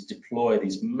countries deploy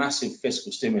these massive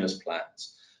fiscal stimulus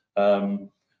plans. And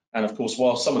of course,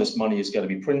 while some of this money is going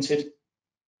to be printed,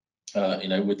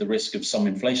 with the risk of some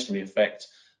inflationary effect,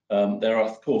 there are,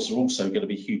 of course, also going to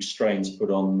be huge strains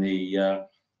put on the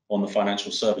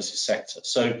financial services sector.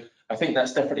 So I think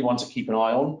that's definitely one to keep an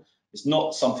eye on. It's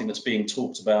not something that's being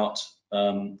talked about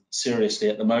seriously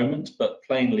at the moment, but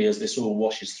plainly, as this all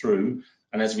washes through,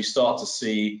 and as we start to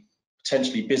see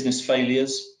potentially business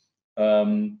failures,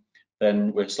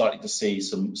 then we're starting to see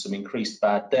some increased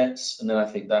bad debts, and then I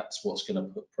think that's what's going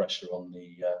to put pressure on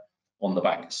the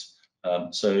banks.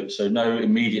 So no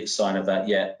immediate sign of that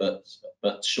yet,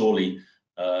 but surely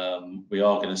we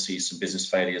are going to see some business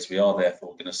failures. We are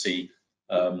therefore going to see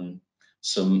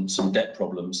some debt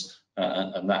problems,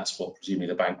 and that's what presumably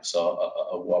the banks are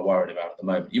worried about at the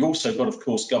moment. You've also got, of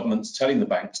course, governments telling the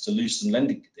banks to loosen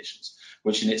lending conditions,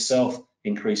 which in itself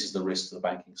increases the risk to the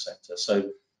banking sector.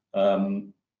 So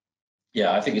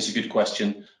yeah, I think it's a good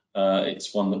question.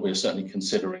 It's one that we're certainly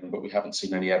considering, but we haven't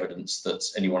seen any evidence that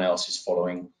anyone else is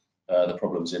following the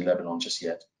problems in Lebanon just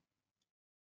yet.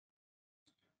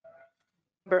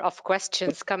 Number of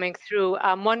questions coming through.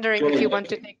 I'm wondering if you want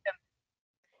to take them.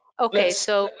 Okay,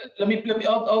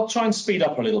 I'll try and speed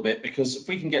up a little bit, because if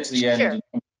we can get to the end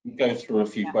and go through a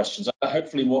few questions,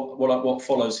 hopefully what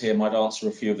follows here might answer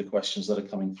a few of the questions that are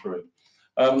coming through.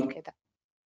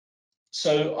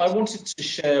 So I wanted to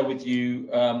share with you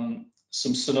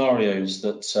some scenarios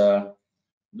that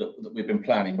we've been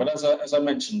planning. But as I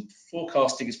mentioned,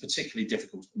 forecasting is particularly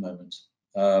difficult at the moment.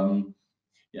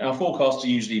 Our forecasts are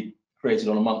usually created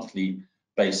on a monthly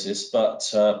basis, but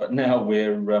now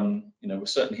we're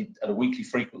certainly at a weekly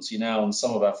frequency now, and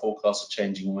some of our forecasts are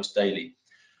changing almost daily.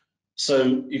 So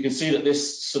you can see that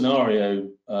this scenario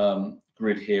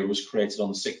grid here was created on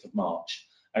the 6th of March,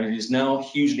 and it is now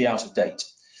hugely out of date.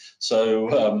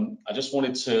 So I just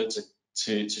wanted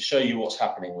to show you what's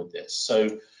happening with this.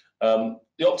 So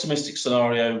the optimistic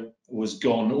scenario was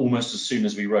gone almost as soon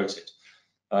as we wrote it.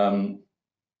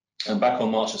 And back on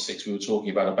March the 6th, we were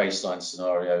talking about a baseline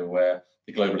scenario where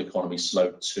the global economy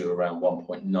slowed to around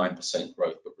 1.9%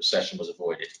 growth, but recession was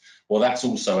avoided. Well, that's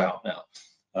also out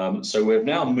now. So we've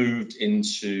now moved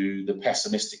into the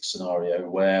pessimistic scenario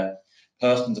where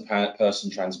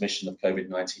person-to-person transmission of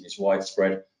COVID-19 is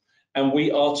widespread. And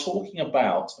we are talking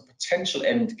about a potential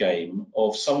end game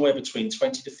of somewhere between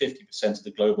 20 to 50% of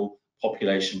the global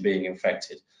population being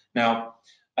infected. Now,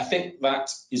 I think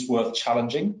that is worth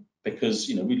challenging, because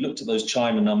we looked at those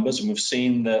China numbers and we've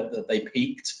seen that they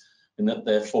peaked and that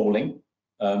they're falling.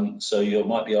 So you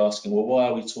might be asking, well, why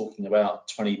are we talking about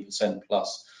 20%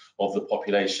 plus of the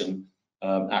population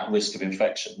at risk of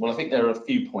infection? Well, I think there are a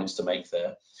few points to make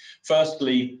there.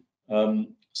 Firstly,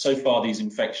 so far these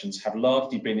infections have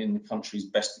largely been in the countries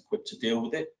best equipped to deal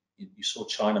with it. You saw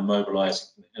China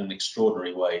mobilize in an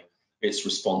extraordinary way its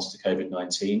response to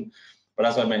COVID-19. But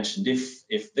as I mentioned,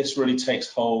 if this really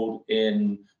takes hold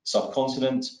in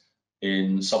subcontinent,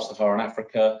 in sub-Saharan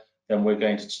Africa, then we're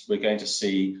going to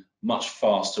see much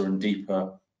faster and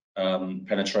deeper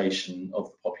penetration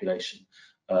of the population.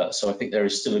 So I think there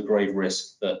is still a grave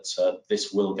risk that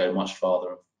this will go much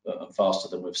farther and faster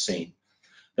than we've seen.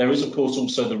 There is, of course,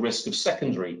 also the risk of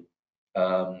secondary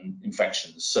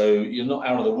infections. So you're not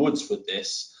out of the woods with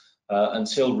this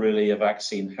until really a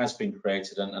vaccine has been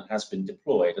created and has been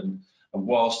deployed. And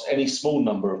whilst any small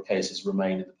number of cases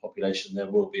remain in the population, there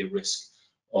will be a risk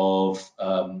of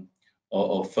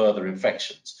further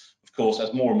infections. Of course,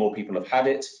 as more and more people have had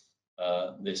it,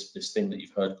 this thing that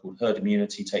you've heard called herd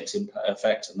immunity takes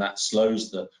effect, and that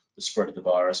slows the spread of the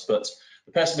virus. But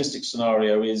the pessimistic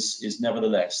scenario is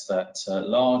nevertheless that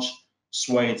large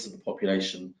swathes of the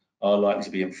population are likely to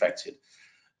be infected.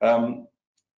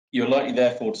 You're likely,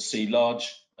 therefore, to see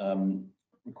large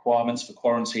requirements for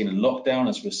quarantine and lockdown,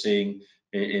 as we're seeing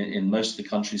in most of the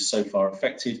countries so far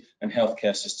affected, and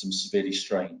healthcare systems severely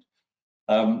strained.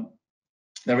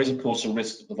 There is, of course, a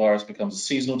risk that the virus becomes a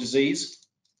seasonal disease.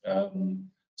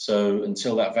 So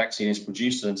until that vaccine is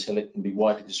produced and until it can be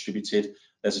widely distributed,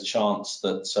 there's a chance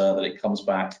that, that it comes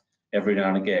back every now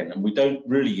and again. And we don't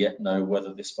really yet know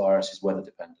whether this virus is weather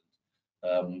dependent.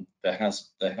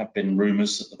 There have been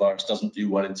rumours that the virus doesn't do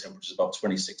well in temperatures above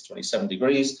 26, 27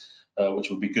 degrees, which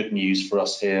would be good news for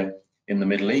us here in the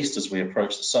Middle East as we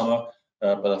approach the summer.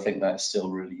 But I think that's still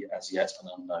really as yet an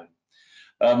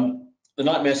unknown. The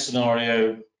nightmare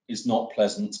scenario is not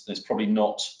pleasant. It's probably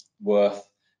not worth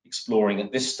exploring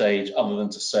at this stage, other than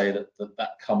to say that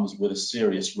that comes with a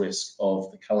serious risk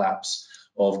of the collapse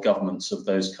of governments of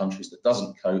those countries that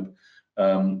doesn't cope,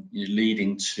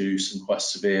 leading to some quite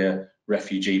severe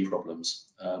refugee problems.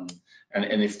 And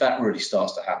if that really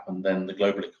starts to happen, then the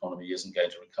global economy isn't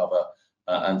going to recover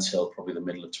until probably the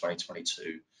middle of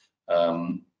 2022.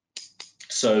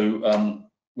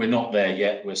 We're not there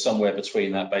yet. We're somewhere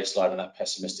between that baseline and that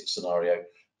pessimistic scenario,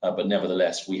 but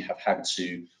nevertheless, we've had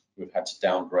to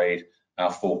downgrade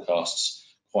our forecasts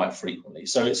quite frequently.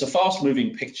 So it's a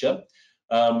fast-moving picture,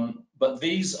 but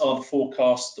these are the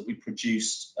forecasts that we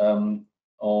produced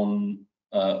on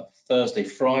Thursday,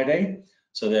 Friday.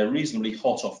 So they're reasonably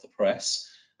hot off the press,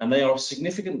 and they are a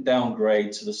significant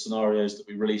downgrade to the scenarios that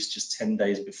we released just 10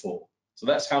 days before. So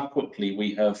that's how quickly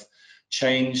we have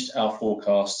changed our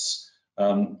forecasts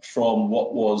from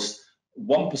what was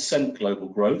 1% global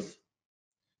growth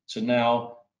to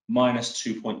now minus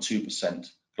 2.2%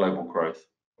 global growth.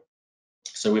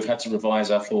 So we've had to revise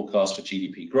our forecast for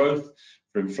GDP growth,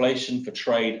 for inflation, for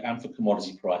trade, and for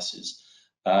commodity prices.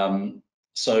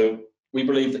 So we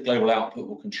believe that global output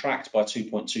will contract by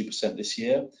 2.2% this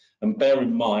year. And bear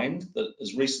in mind that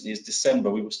as recently as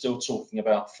December, we were still talking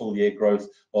about full year growth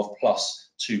of plus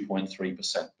 2.3%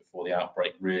 before the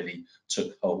outbreak really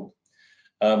took hold.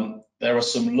 There are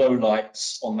some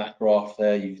lowlights on that graph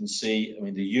there. You can see, I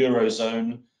mean, the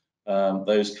Eurozone,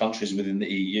 those countries within the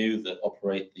EU that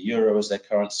operate the euro as their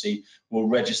currency, will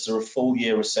register a full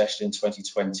year recession in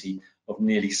 2020 of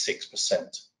nearly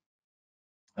 6%.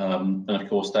 And of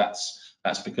course,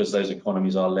 that's because those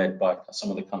economies are led by some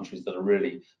of the countries that are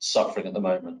really suffering at the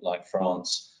moment, like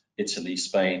France, Italy,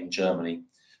 Spain, Germany.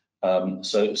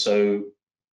 So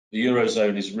the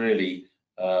Eurozone is really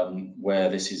where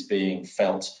this is being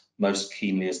felt most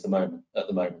keenly at the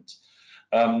moment.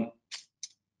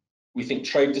 We think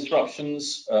trade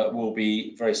disruptions will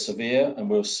be very severe, and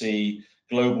we'll see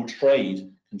global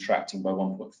trade contracting by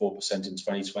 1.4% in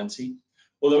 2020.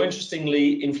 Although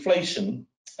interestingly, inflation,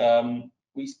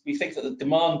 we think that the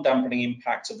demand dampening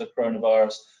impact of the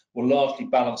coronavirus will largely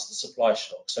balance the supply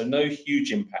shock. So no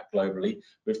huge impact globally.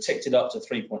 We've ticked it up to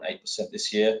 3.8%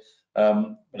 this year.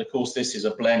 But of course, this is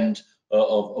a blend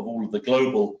of all of the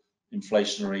global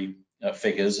inflationary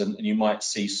figures, and you might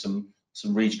see some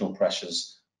regional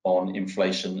pressures on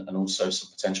inflation and also some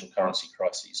potential currency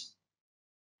crises.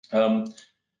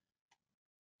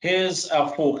 Here's our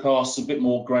forecast, a bit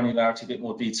more granularity, a bit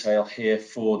more detail here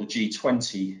for the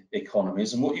G20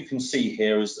 economies. And what you can see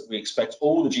here is that we expect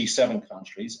all the G7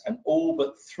 countries and all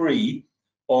but 3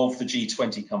 of the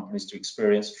G20 companies to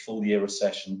experience a full year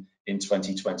recession in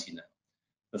 2020 now.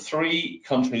 The 3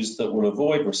 countries that will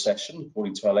avoid recession,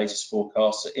 according to our latest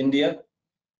forecasts, are India,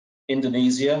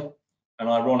 Indonesia, and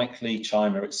ironically,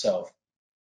 China itself.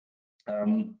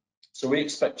 So we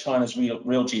expect China's real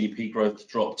GDP growth to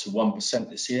drop to 1%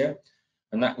 this year,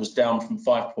 and that was down from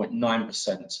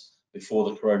 5.9% before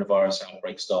the coronavirus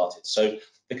outbreak started. So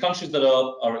the countries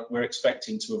that we're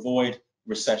expecting to avoid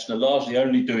recession are largely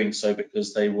only doing so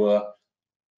because they were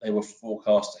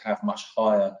forecast to have much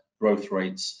higher growth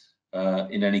rates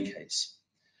in any case.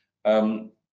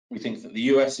 We think that the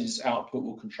US's output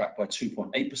will contract by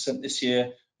 2.8% this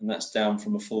year, and that's down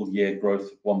from a full year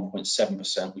growth of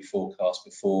 1.7% we forecast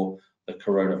before the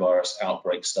coronavirus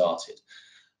outbreak started.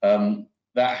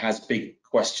 That has big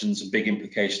questions and big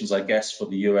implications, I guess, for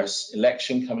the US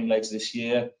election coming later this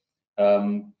year.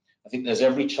 I think there's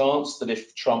every chance that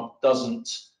if Trump doesn't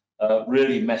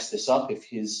really mess this up, if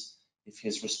his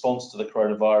response to the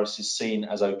coronavirus is seen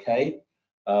as okay,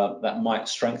 that might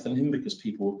strengthen him because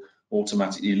people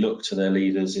automatically look to their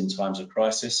leaders in times of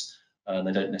crisis.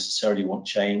 They don't necessarily want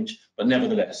change, but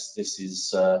nevertheless, this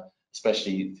is,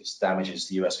 especially if this damages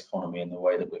the US economy in the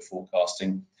way that we're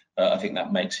forecasting, I think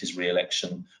that makes his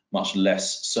re-election much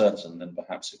less certain than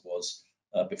perhaps it was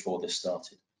before this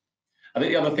started. I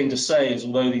think the other thing to say is,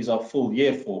 although these are full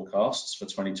year forecasts for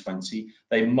 2020,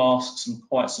 they mask some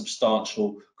quite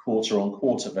substantial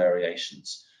quarter-on-quarter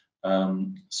variations.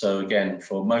 So again,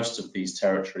 for most of these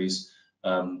territories,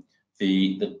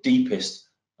 the deepest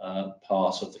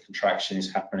part of the contraction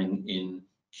is happening in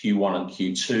Q1 and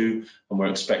Q2, and we're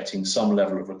expecting some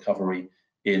level of recovery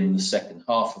in the second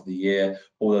half of the year,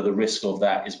 although the risk of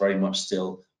that is very much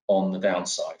still on the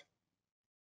downside.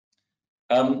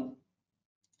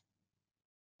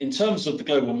 In terms of the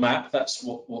global map, that's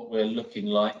what we're looking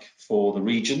like for the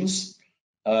regions.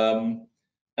 And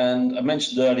I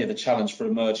mentioned earlier the challenge for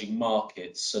emerging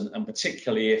markets, and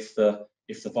particularly if the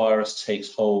virus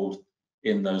takes hold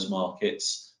in those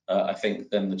markets, I think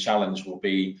then the challenge will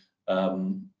be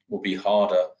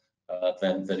harder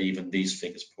than even these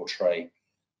figures portray.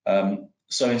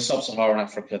 So in sub-Saharan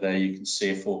Africa, there you can see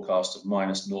a forecast of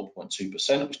minus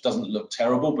 0.2%, which doesn't look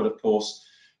terrible, but of course,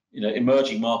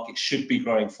 emerging markets should be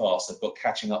growing fast. They've got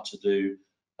catching up to do.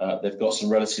 They've got some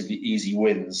relatively easy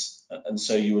wins, and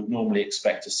so you would normally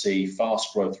expect to see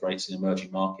fast growth rates in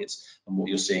emerging markets, and what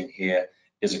you're seeing here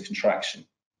is a contraction.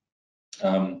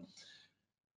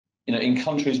 In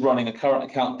countries running a current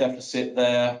account deficit,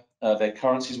 their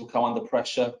currencies will come under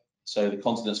pressure. So the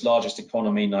continent's largest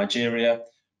economy, Nigeria,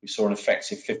 we saw an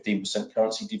effective 15%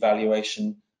 currency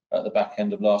devaluation at the back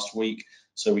end of last week.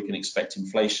 So we can expect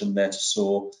inflation there to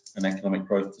soar and economic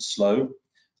growth to slow.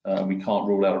 We can't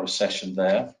rule out a recession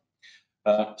there.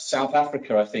 South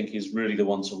Africa, I think, is really the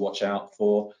one to watch out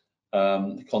for.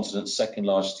 The continent's second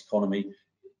largest economy.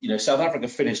 South Africa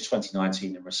finished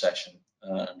 2019 in recession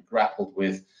and grappled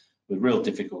with real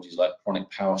difficulties like chronic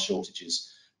power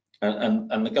shortages.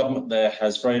 And the government there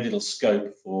has very little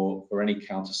scope for any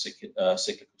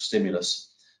counter-cyclical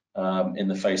stimulus in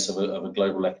the face of a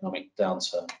global economic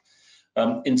downturn.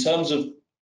 In terms of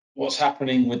what's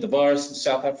happening with the virus in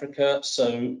South Africa, so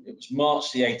it was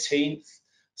March the 18th,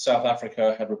 South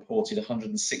Africa had reported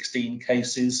 116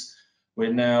 cases.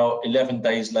 We're now 11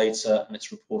 days later, and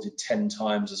it's reported 10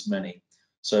 times as many.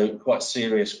 So quite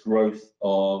serious growth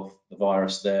of the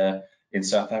virus there in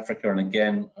South Africa. And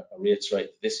again, I reiterate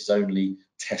that this is only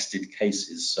tested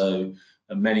cases. So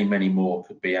many, many more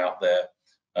could be out there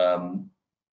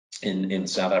in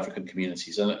South African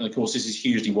communities. And of course, this is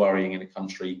hugely worrying in a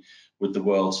country with the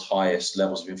world's highest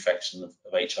levels of infection of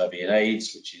HIV and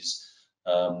AIDS, which is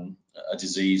a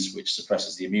disease which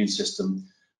suppresses the immune system.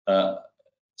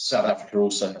 South Africa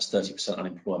also has 30%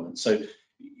 unemployment. So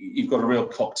you've got a real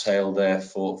cocktail there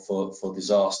for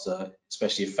disaster,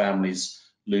 especially if families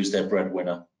lose their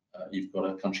breadwinner. You've got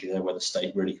a country there where the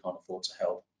state really can't afford to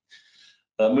help.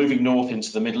 Moving north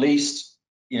into the Middle East,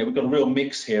 we've got a real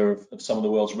mix here of some of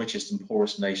the world's richest and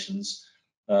poorest nations,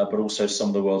 but also some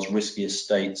of the world's riskiest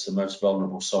states and most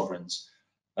vulnerable sovereigns.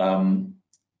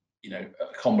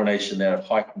 A combination there of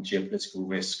heightened geopolitical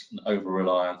risk and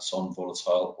over-reliance on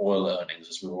volatile oil earnings,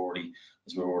 as we've already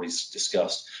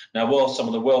discussed. Now, while some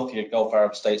of the wealthier Gulf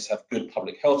Arab states have good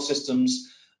public health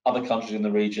systems, other countries in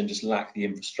the region just lack the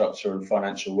infrastructure and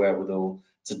financial wherewithal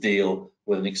to deal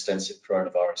with an extensive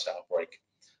coronavirus outbreak.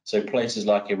 So places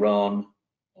like Iran,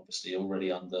 obviously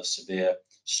already under severe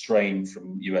strain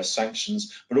from US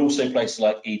sanctions, but also places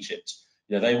like Egypt,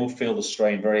 they will feel the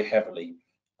strain very heavily.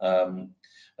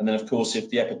 And then, of course,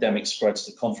 if the epidemic spreads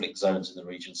to conflict zones in the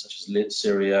region, such as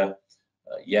Syria,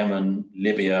 Yemen,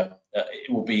 Libya,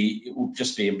 it will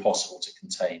just be impossible to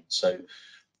contain. So,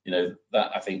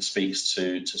 that I think speaks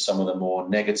to some of the more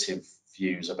negative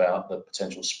views about the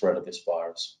potential spread of this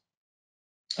virus.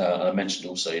 I mentioned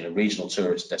also, regional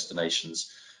tourist destinations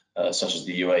such as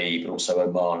the UAE, but also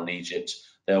Oman and Egypt,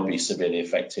 they'll be severely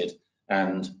affected,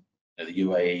 and the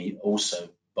UAE also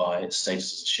by its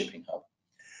status as a shipping hub.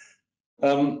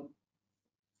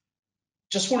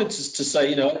 Just wanted to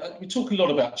say, we talk a lot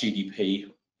about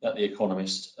GDP at The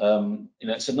Economist.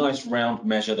 It's a nice round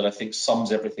measure that I think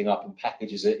sums everything up and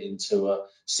packages it into a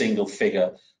single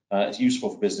figure. It's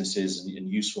useful for businesses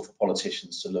and useful for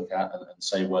politicians to look at and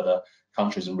say whether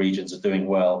countries and regions are doing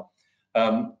well.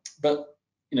 But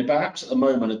perhaps at the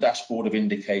moment, a dashboard of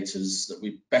indicators that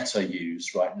we better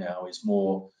use right now is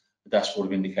more a dashboard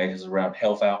of indicators around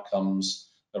health outcomes,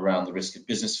 around the risk of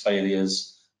business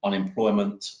failures,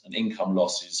 unemployment and income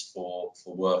losses for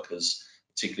workers,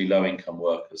 particularly low-income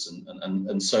workers.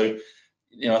 And so,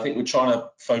 I think we're trying to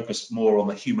focus more on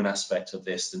the human aspect of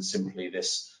this than simply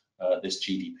this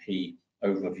GDP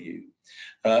overview.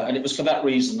 And it was for that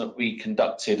reason that we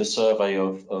conducted a survey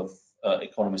of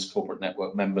Economist Corporate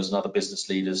Network members and other business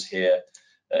leaders here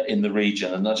in the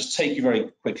region. And I'll just take you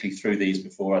very quickly through these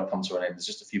before I come to an end. There's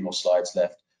just a few more slides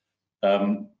left.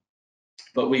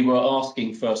 But we were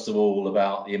asking, first of all,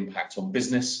 about the impact on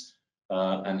business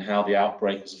and how the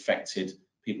outbreak has affected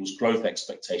people's growth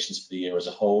expectations for the year as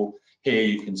a whole. Here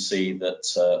you can see that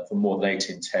for more than 8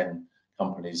 in 10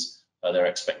 companies, their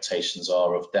expectations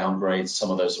are of downgrades.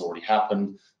 Some of those have already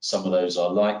happened, some of those are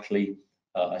likely.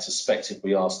 I suspect if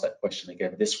we ask that question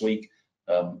again this week,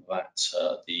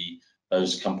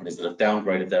 those companies that have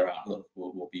downgraded their outlook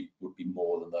would be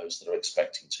more than those that are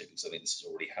expecting to, because I think this is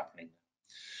already happening.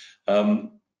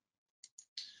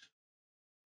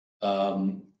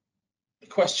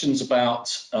 Questions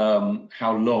about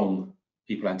how long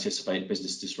people anticipate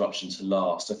business disruption to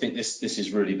last. I think this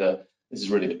is really the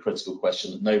critical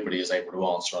question that nobody is able to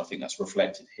answer. I think that's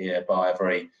reflected here by a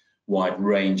very wide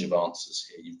range of answers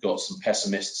here. You've got some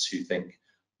pessimists who think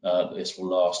that this will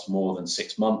last more than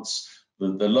 6 months.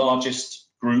 The largest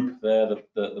group there,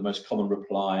 the most common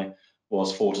reply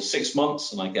was 4 to 6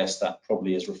 months, and I guess that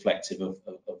probably is reflective of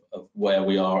where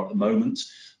we are at the moment,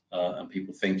 and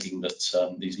people thinking that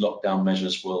these lockdown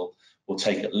measures will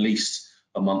take at least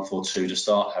a month or two to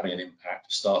start having an impact,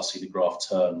 to start to see the graph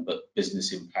turn, but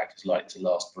business impact is likely to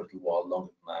last for a little while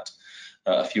longer than that.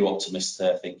 A few optimists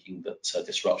there thinking that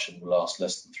disruption will last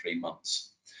less than 3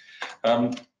 months.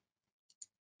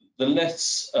 The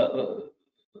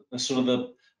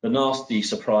nasty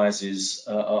surprises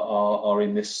are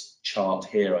in this chart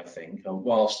here, I think.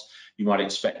 Whilst you might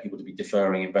expect people to be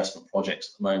deferring investment projects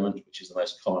at the moment, which is the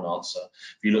most common answer,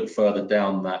 if you look further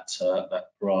down that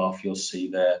graph, you'll see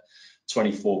there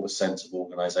 24% of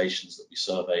organisations that we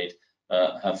surveyed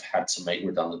have had to make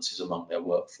redundancies among their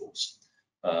workforce.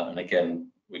 And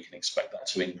again, we can expect that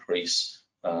to increase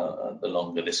the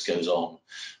longer this goes on.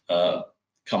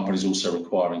 Companies also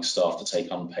requiring staff to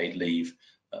take unpaid leave,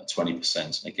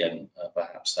 20%. Again,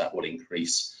 perhaps that will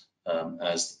increase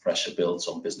as the pressure builds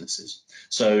on businesses.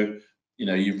 So,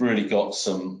 you've really got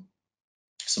some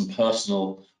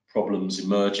personal problems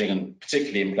emerging, and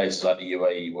particularly in places like the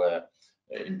UAE where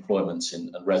employment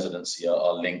and residency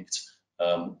are linked.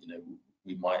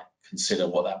 We might consider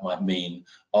what that might mean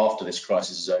after this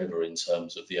crisis is over in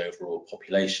terms of the overall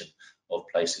population of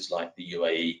places like the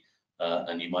UAE.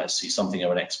 And you might see something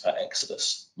of an expat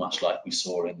exodus, much like we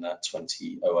saw in that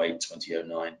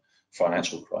 2008-2009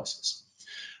 financial crisis.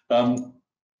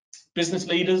 Business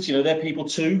leaders, they're people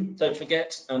too, don't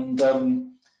forget, and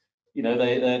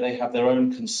they have their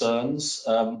own concerns.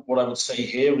 What I would say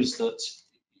here is that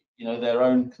their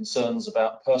own concerns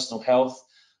about personal health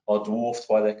are dwarfed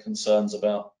by their concerns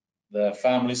about their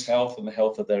family's health and the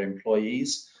health of their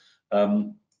employees.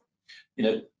 There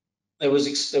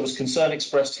was concern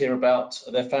expressed here about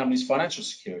their family's financial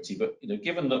security, but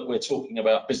given that we're talking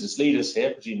about business leaders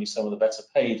here, presumably some of the better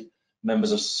paid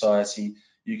members of society,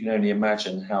 you can only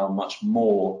imagine how much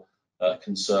more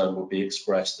concern would be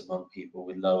expressed among people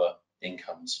with lower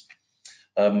incomes.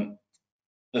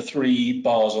 The 3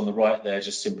 bars on the right there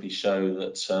just simply show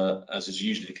that, as is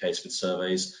usually the case with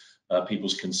surveys,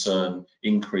 people's concern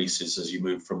increases as you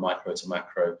move from micro to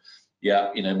macro.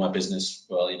 Yeah, my business,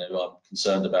 well, I'm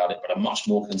concerned about it, but I'm much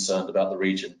more concerned about the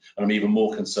region, and I'm even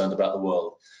more concerned about the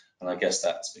world. And I guess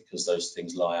that's because those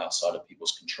things lie outside of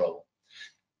people's control.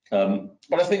 But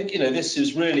I think, this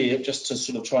is really just to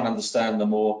sort of try and understand the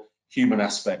more human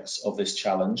aspects of this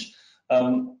challenge.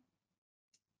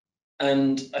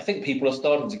 And I think people are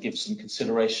starting to give some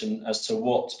consideration as to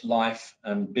what life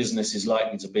and business is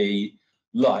likely to be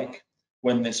like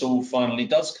when this all finally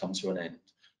does come to an end.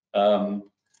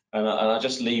 And I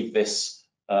just leave this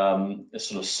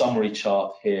sort of summary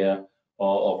chart here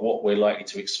of what we're likely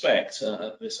to expect.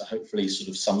 This hopefully sort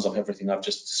of sums up everything I've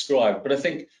just described. But I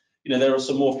think there are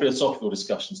some more philosophical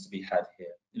discussions to be had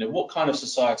here. What kind of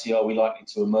society are we likely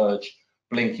to emerge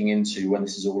blinking into when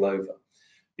this is all over?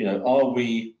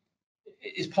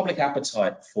 Is public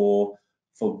appetite for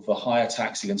higher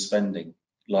taxing and spending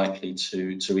likely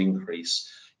to increase?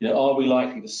 Are we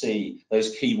likely to see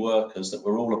those key workers that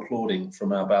we're all applauding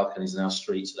from our balconies and our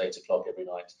streets at 8 o'clock every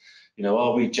night?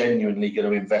 Are we genuinely going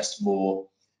to invest more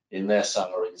in their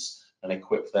salaries and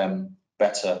equip them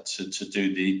better to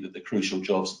do the crucial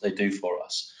jobs that they do for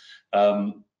us?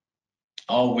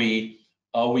 Are we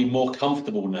more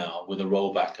comfortable now with a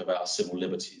rollback of our civil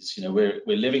liberties? We're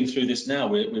living through this now.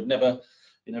 We've never,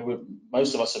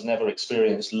 most of us have never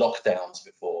experienced lockdowns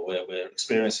before. We're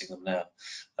experiencing them now.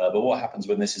 But what happens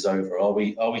when this is over? Are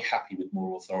we happy with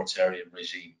more authoritarian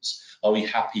regimes? Are we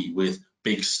happy with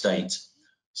big state,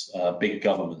 big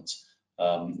government,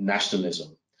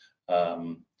 nationalism?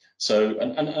 And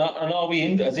are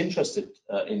we as interested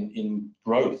in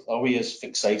growth? Are we as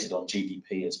fixated on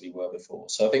GDP as we were before?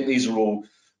 So I think these are all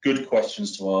good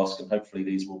questions to ask, and hopefully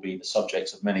these will be the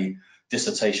subjects of many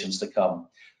dissertations to come.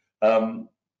 In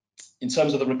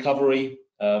terms of the recovery,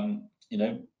 will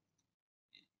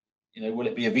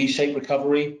it be a V-shaped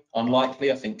recovery?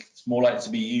 Unlikely. I think it's more likely to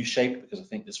be U-shaped, because I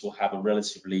think this will have a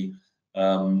relatively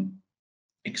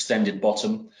extended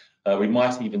bottom. We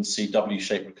might even see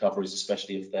W-shaped recoveries,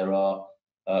 especially if there are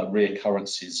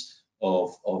reoccurrences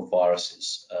of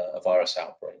virus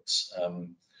outbreaks.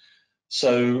 I'm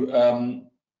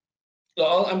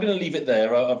going to leave it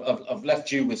there. I've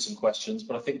left you with some questions,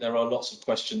 but I think there are lots of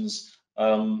questions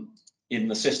in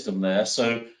the system there.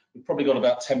 So we've probably got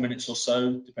about 10 minutes or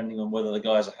so, depending on whether the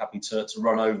guys are happy to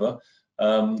run over.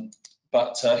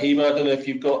 But Hema, I don't know if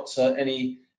you've got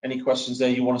any questions there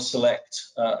you want to select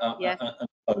Yes. and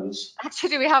pose.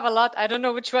 Actually, we have a lot. I don't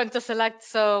know which one to select.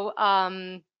 So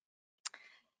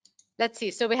let's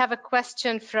see. So we have a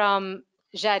question from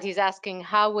Jad. He's asking,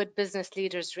 how would business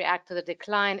leaders react to the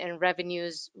decline in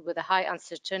revenues with a high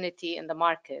uncertainty in the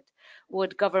market?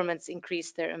 Would governments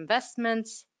increase their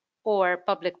investments or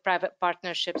public-private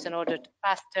partnerships in order to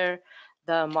faster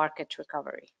the market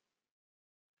recovery?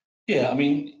 Yeah, I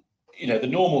mean, the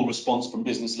normal response from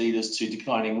business leaders to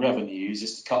declining revenues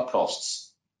is to cut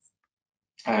costs,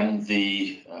 and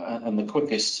the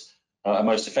quickest and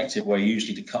most effective way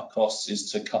usually to cut costs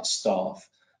is to cut staff.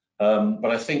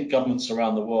 But I think governments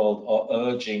around the world are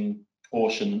urging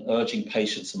caution, urging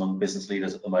patience among business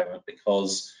leaders at the moment,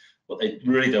 because what they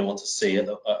really don't want to see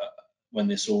when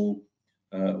this all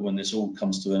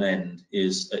comes to an end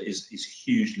is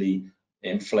hugely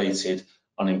inflated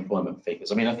unemployment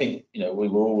figures. I mean, I think we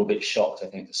were all a bit shocked, I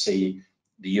think, to see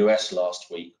the US last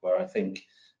week, where I think,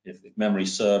 if memory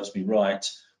serves me right,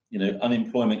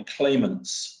 unemployment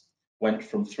claimants went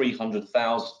from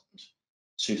 300,000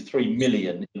 to 3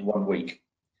 million in 1 week,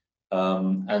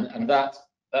 and that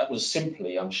was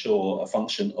simply, I'm sure, a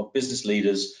function of business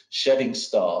leaders shedding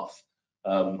staff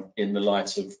in the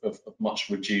light of much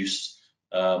reduced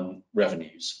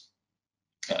revenues.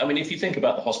 I mean, if you think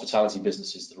about the hospitality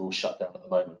businesses that are all shut down at the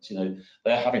moment,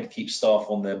 they're having to keep staff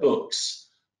on their books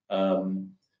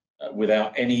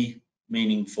without any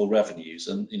meaningful revenues,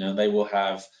 and they will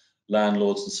have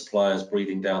landlords and suppliers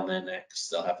breathing down their necks.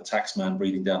 They'll have the taxman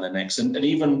breathing down their necks, and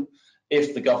even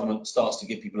if the government starts to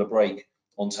give people a break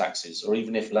on taxes, or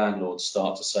even if landlords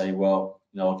start to say, well,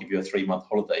 I'll give you a 3-month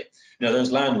holiday,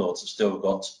 those landlords have still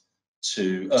got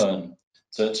to earn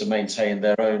to maintain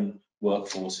their own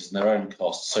workforces and their own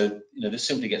costs. So this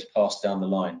simply gets passed down the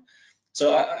line.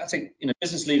 So I think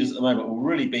business leaders at the moment will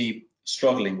really be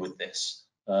struggling with this.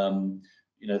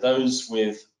 Those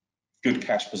with good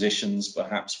cash positions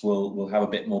perhaps will have a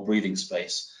bit more breathing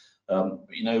space.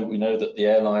 We know that the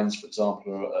airlines, for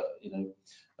example,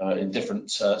 are in different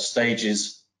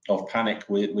stages of panic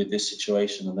with this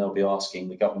situation, and they'll be asking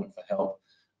the government for help.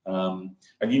 And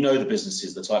the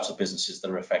businesses, the types of businesses that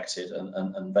are affected,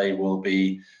 and they will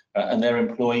be, and their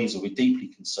employees will be deeply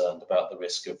concerned about the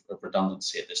risk of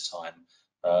redundancy at this time.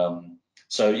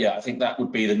 So yeah, I think that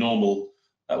would be the normal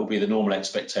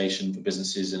expectation for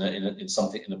businesses in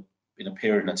a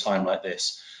period, in a time like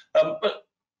this. But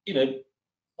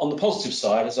on the positive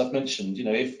side, as I've mentioned,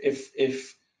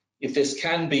 if this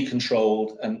can be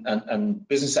controlled and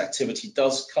business activity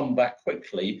does come back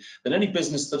quickly, then any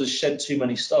business that has shed too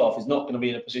many staff is not going to be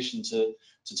in a position to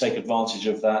take advantage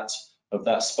of that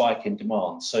spike in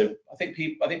demand. So I think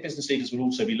business leaders will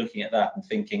also be looking at that and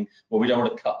thinking, well, we don't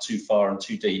want to cut too far and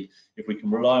too deep. If we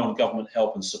can rely on government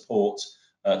help and support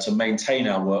to maintain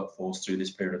our workforce through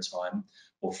this period of time,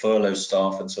 or furlough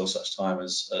staff until such time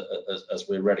as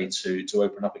we're ready to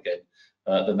open up again,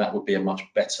 then that would be a much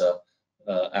better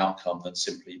outcome than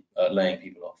simply laying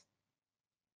people off.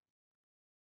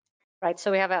 Right,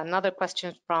 so we have another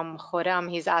question from Khurram.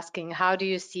 He's asking, how do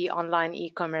you see online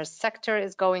e-commerce sector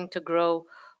is going to grow?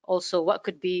 Also, what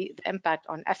could be the impact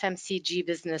on FMCG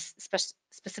business,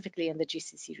 specifically in the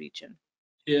GCC region?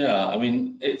 Yeah, I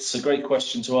mean, it's a great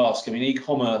question to ask. I mean,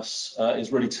 e-commerce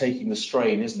is really taking the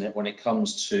strain, isn't it, when it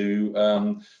comes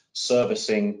to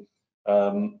servicing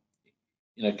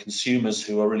consumers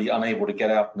who are really unable to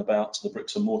get out and about to the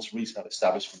bricks and mortar retail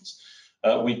establishments.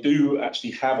 We do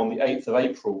actually have on the 8th of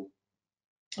April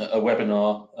a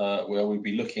webinar where we'll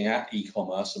be looking at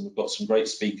e-commerce, and we've got some great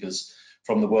speakers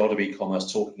from the world of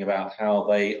e-commerce talking about how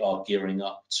they are gearing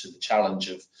up to the challenge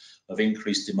of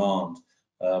increased demand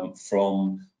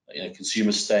from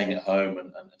consumers staying at home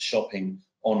and shopping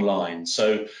online.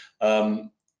 So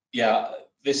yeah,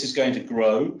 this is going to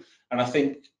grow, and I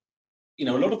think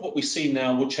a lot of what we see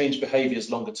now will change behaviours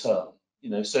longer term.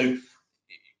 So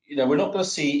we're not going to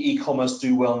see e-commerce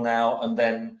do well now and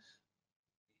then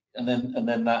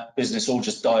that business all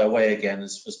just die away again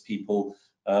as people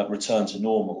return to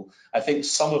normal. I think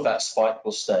some of that spike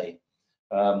will stay.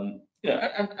 And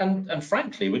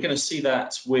frankly, we're going to see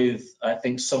that with, I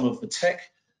think, some of the tech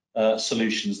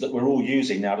solutions that we're all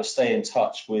using now to stay in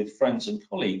touch with friends and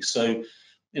colleagues. So,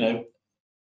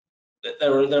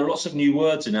 there are lots of new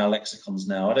words in our lexicons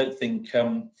now. I don't think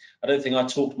I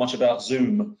talked much about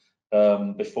Zoom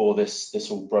before this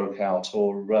all broke out,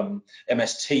 or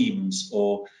MS Teams,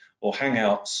 or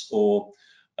Hangouts, or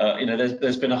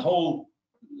there's been a whole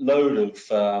load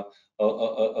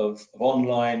of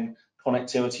online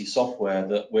connectivity software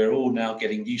that we're all now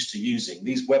getting used to using.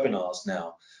 These webinars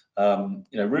now,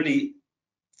 really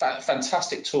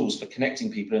fantastic tools for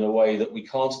connecting people in a way that we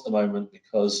can't at the moment,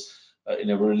 because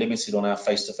we're limited on our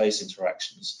face-to-face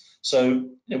interactions. So,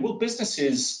 will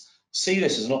businesses see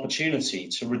this as an opportunity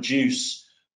to reduce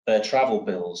their travel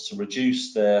bills, to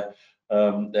reduce their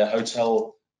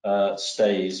hotel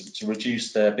stays, to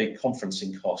reduce their big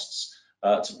conferencing costs,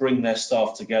 to bring their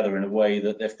staff together in a way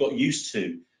that they've got used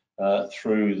to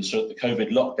through the sort of the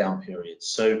COVID lockdown period?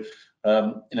 So,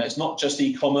 it's not just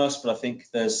e-commerce, but I think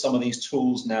there's some of these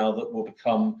tools now that will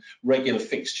become regular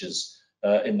fixtures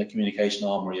in the communication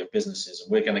armory of businesses, and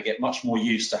we're going to get much more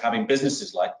used to having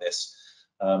businesses like this.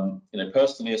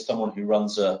 Personally, as someone who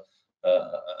runs a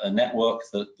network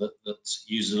that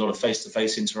uses a lot of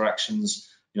face-to-face interactions,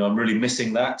 I'm really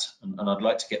missing that, and I'd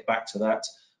like to get back to that.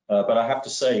 But I have to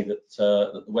say that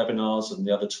the webinars and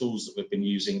the other tools that we've been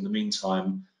using in the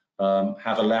meantime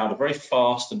have allowed a very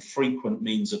fast and frequent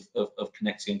means of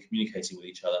connecting and communicating with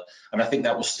each other, and I think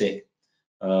that will stick.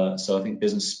 So I think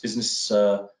business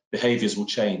behaviours will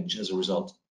change as a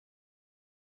result.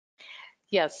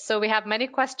 Yes, so we have many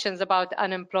questions about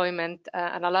unemployment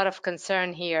and a lot of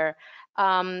concern here.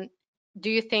 Do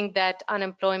you think that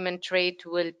unemployment rate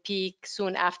will peak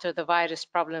soon after the virus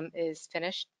problem is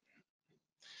finished?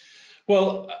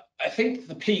 Well, I think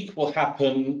the peak will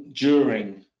happen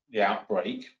during the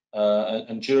outbreak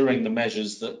and during the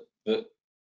measures that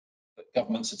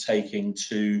governments are taking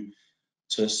to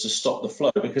stop the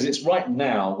flow, because it's right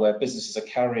now where businesses are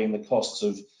carrying the costs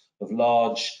of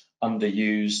large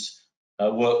underused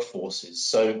workforces.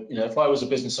 So, if I was a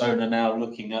business owner now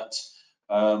looking at,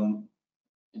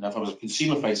 if I was a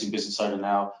consumer-facing business owner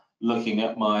now looking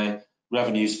at my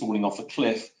revenues falling off a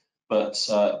cliff, but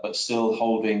still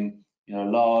holding,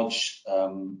 large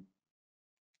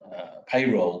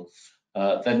payroll,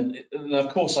 then of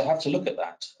course I have to look at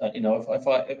that. If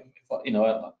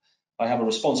I have a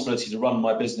responsibility to run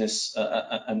my business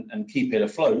and keep it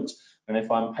afloat, and if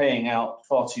I'm paying out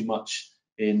far too much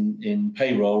in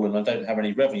payroll and I don't have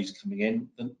any revenues coming in,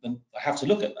 then I have to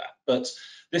look at that. But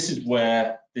this is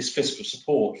where this fiscal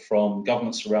support from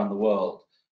governments around the world,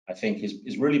 I think,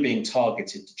 is really being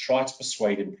targeted to try to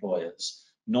persuade employers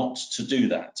not to do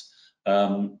that,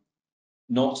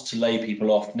 not to lay people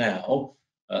off now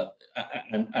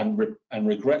and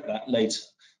regret that later,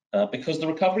 because the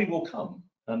recovery will come,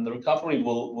 and the recovery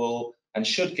will and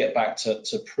should get back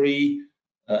to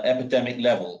pre-epidemic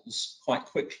levels quite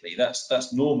quickly.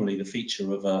 That's normally the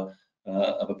feature of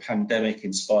a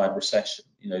pandemic-inspired recession.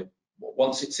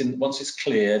 Once it's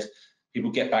cleared,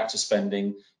 people get back to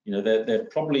spending. They've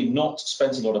probably not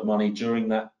spent a lot of money during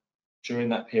that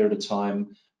period of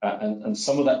time, and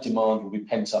some of that demand will be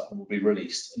pent up and will be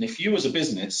released. And if you as a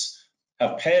business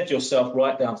have pared yourself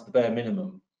right down to the bare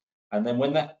minimum, and then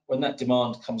when that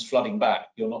demand comes flooding back,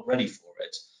 you're not ready for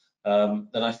it,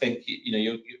 then I think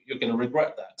you're going to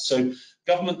regret that. So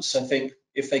governments, I think,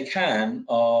 if they can,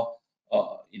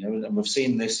 and we've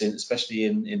seen this especially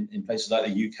in places like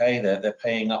the UK, they're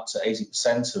paying up to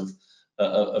 80%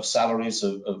 of salaries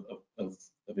of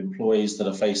employees that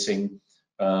are facing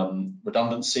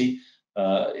redundancy,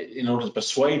 in order to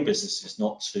persuade businesses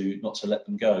not to let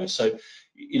them go. So,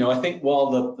 I think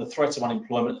while the threat of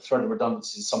unemployment, the threat of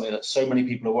redundancy is something that so many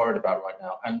people are worried about right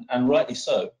now, and rightly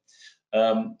so,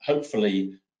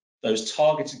 hopefully those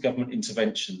targeted government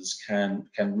interventions can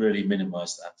really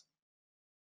minimise that.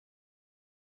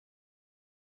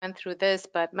 And through this,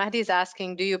 but Mahdi is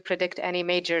asking, do you predict any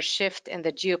major shift in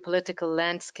the geopolitical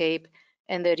landscape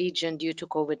in the region due to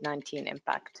COVID-19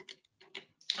 impact?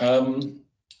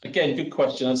 Again, good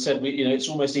question. I said, it's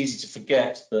almost easy to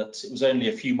forget that it was only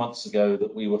a few months ago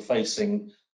that we were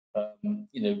facing,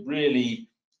 really,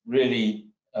 really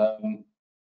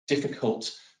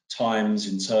difficult times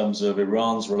in terms of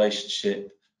Iran's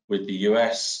relationship with the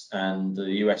US and the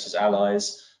US's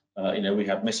allies. We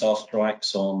had missile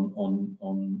strikes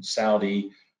on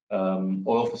Saudi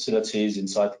oil facilities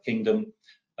inside the kingdom.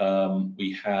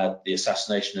 We had the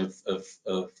assassination of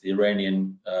the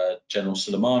Iranian General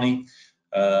Soleimani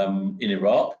in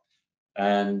Iraq,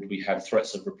 and we had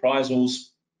threats of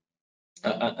reprisals,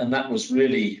 and that was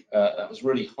really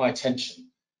high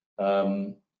tension.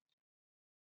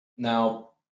 Now,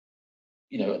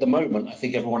 at the moment, I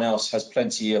think everyone else has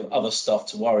plenty of other stuff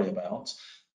to worry about.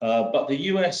 but the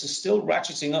US is still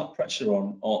ratcheting up pressure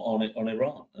on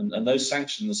Iran, and those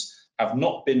sanctions have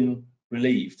not been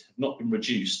relieved, have not been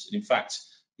reduced. And in fact,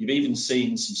 you've even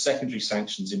seen some secondary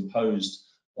sanctions imposed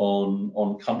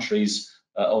on countries,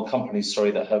 on companies,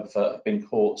 sorry, that have been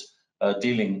caught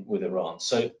dealing with Iran.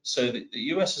 So the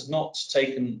US has not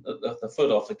taken the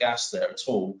foot off the gas there at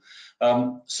all.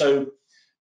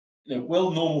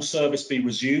 Will normal service be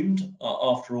resumed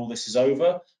after all this is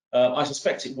over? I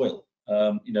suspect it will.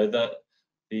 And I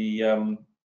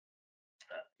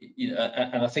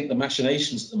think the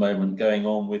machinations at the moment going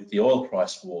on with the oil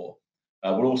price war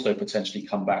will also potentially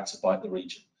come back to bite the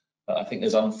region. I think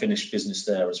there's unfinished business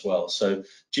there as well. So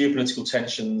geopolitical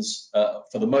tensions,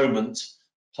 for the moment,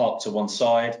 parked to one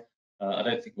side. I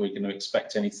don't think we're going to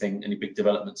expect any big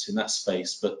developments in that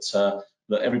space, but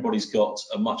look, everybody's got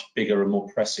a much bigger and more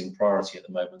pressing priority at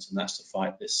the moment, and that's to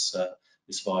fight this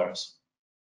virus.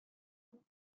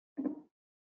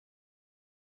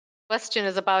 Question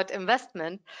is about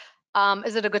investment.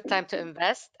 Is it a good time to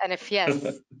invest? And if yes,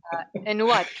 in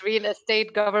what? Real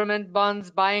estate, government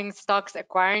bonds, buying stocks,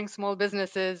 acquiring small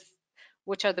businesses?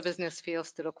 Which are the business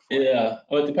fields to look for? Yeah,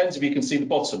 well, it depends if you can see the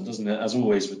bottom, doesn't it? As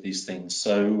always with these things.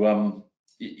 So,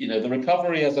 the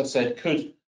recovery, as I said,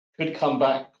 could come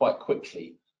back quite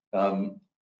quickly. I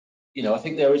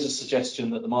think there is a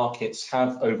suggestion that the markets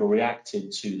have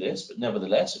overreacted to this, but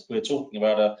nevertheless, if we're talking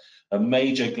about a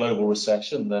major global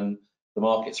recession, then the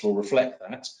markets will reflect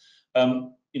that.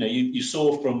 You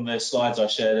saw from the slides I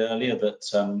shared earlier that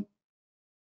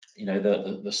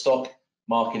the stock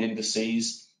market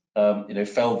indices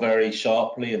fell very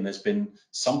sharply, and there's been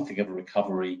something of a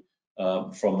recovery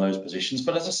from those positions.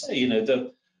 But as I say,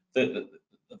 the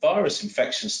virus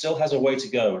infection still has a way to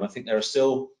go, and I think there's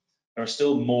still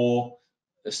more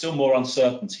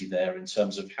uncertainty there in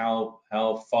terms of how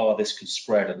far this could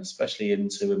spread, and especially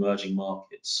into emerging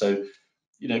markets. So,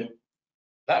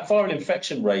 that viral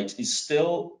infection rate is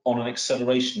still on an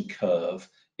acceleration curve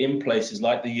in places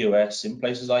like the US, in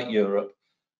places like Europe.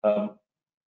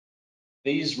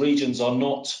 These regions are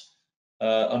not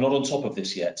on top of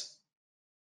this yet,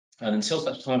 and until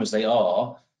such time as they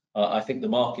are, I think the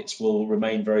markets will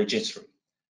remain very jittery.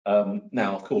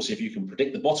 Now, of course, if you can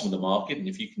predict the bottom of the market and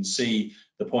if you can see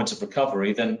the point of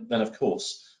recovery, then of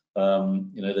course,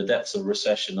 the depths of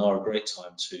recession are a great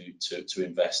time to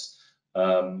invest.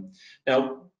 Now,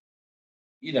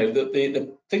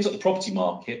 the things like the property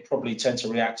market probably tend to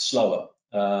react slower,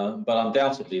 but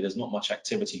undoubtedly there's not much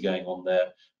activity going on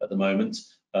there at the moment,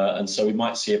 and so we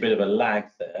might see a bit of a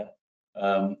lag there.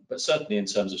 But certainly in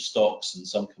terms of stocks and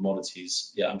some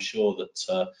commodities, yeah, I'm sure that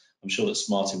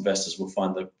smart investors will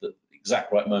find the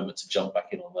exact right moment to jump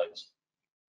back in on those.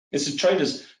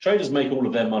 Traders make all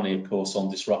of their money, of course, on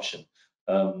disruption.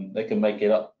 They can make it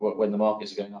up when the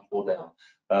markets are going up or down.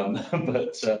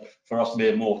 But for us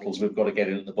mere mortals, we've got to get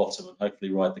in at the bottom and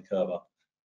hopefully ride the curve up.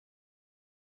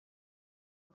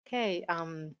 Okay.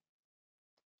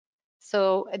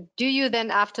 So do you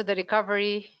then, after the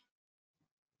recovery,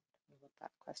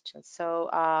 that question. So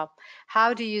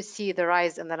how do you see the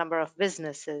rise in the number of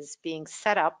businesses being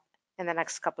set up in the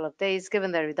next couple of days,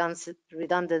 given the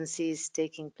redundancies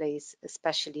taking place,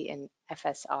 especially in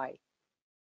FSI?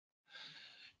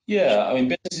 Yeah, I mean,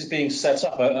 businesses being set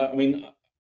up,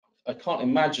 I can't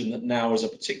imagine that now is a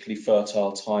particularly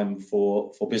fertile time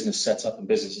for business setup and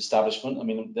business establishment. I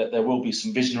mean, there will be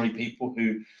some visionary people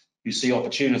who see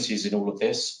opportunities in all of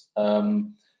this,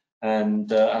 and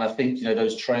I think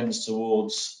those trends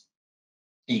towards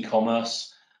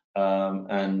e-commerce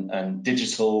and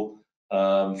digital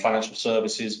financial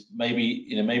services,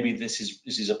 maybe this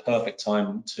is a perfect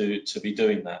time to be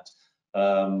doing that.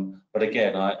 But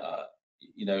again,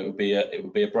 it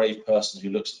would be a brave person who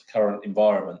looks at the current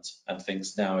environment and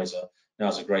thinks now is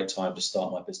a great time to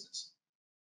start my business.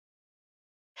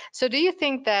 So do you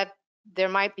think that there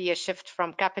might be a shift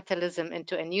from capitalism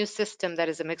into a new system that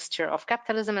is a mixture of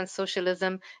capitalism and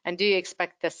socialism? And do you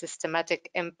expect the systematic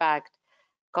impact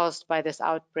caused by this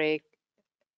outbreak,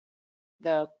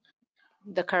 the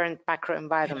current macro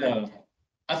environment?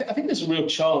 Yeah. I think there's a real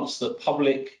chance that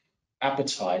public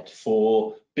appetite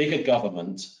for bigger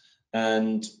government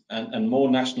and more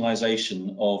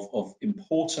nationalisation of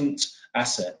important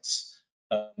assets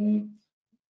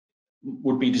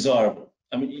would be desirable.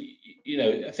 I mean,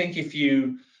 I think if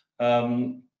you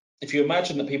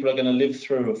imagine that people are going to live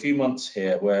through a few months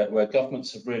here where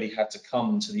governments have really had to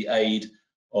come to the aid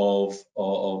of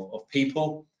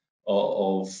people,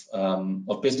 of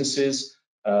businesses,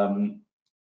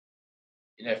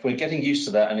 if we're getting used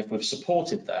to that and if we've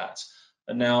supported that,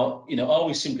 and now, are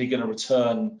we simply going to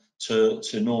return to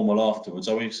normal afterwards?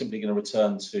 Are we simply going to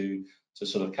return to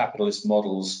sort of capitalist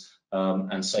models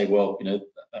and say, well,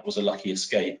 that was a lucky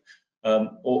escape,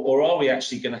 or are we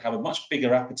actually going to have a much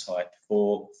bigger appetite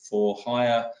for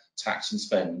higher tax and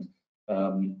spend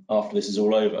after this is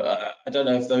all over? I don't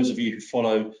know if those of you who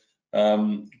follow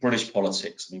British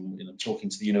politics, I mean, I'm talking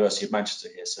to the University of Manchester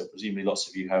here, so presumably lots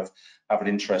of you have an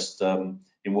interest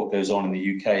in what goes on in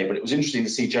the UK. But it was interesting to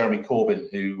see Jeremy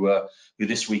Corbyn, who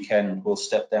this weekend will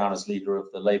step down as leader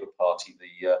of the Labour Party,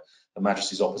 the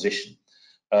Majesty's opposition.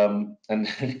 And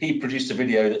he produced a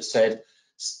video that said,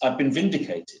 "I've been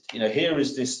vindicated. Here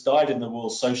is this dyed-in-the-wool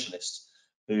socialist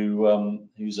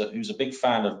who's a big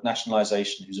fan of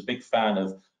nationalisation, who's a big fan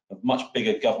of much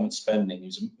bigger government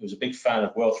spending, who's a big fan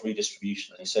of wealth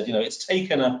redistribution." And he said, it's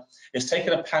taken a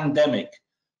pandemic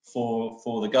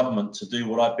for the government to do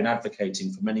what I've been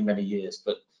advocating for many, many years,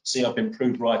 but see, I've been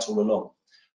proved right all along.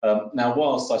 Now,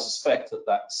 whilst I suspect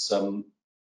that's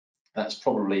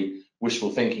probably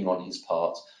wishful thinking on his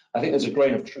part, I think there's a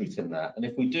grain of truth in that. And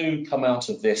if we do come out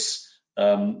of this,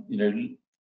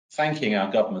 thanking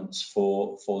our governments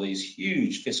for these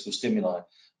huge fiscal stimuli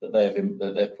that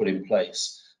they've put in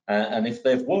place, and if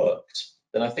they've worked,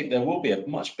 then I think there will be a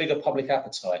much bigger public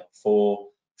appetite for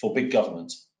big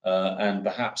government and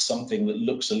perhaps something that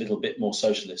looks a little bit more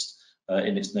socialist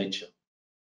in its nature.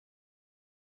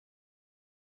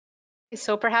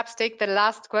 So perhaps take the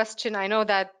last question. I know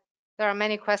that there are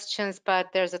many questions,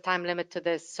 but there's a time limit to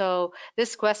this. So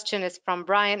this question is from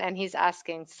Brian, and he's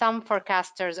asking, some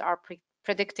forecasters are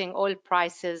predicting oil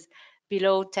prices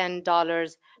below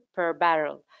 $10 per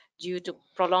barrel due to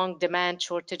prolonged demand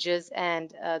shortages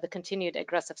and the continued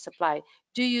aggressive supply.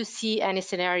 Do you see any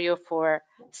scenario for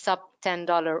sub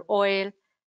 $10 oil,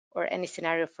 or any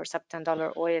scenario for sub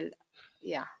 $10 oil?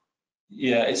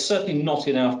 Yeah, it's certainly not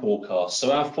in our forecast.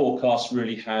 So our forecast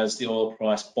really has the oil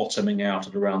price bottoming out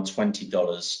at around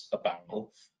 $20 a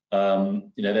barrel.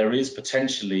 There is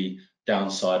potentially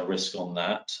downside risk on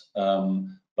that,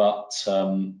 but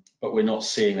we're not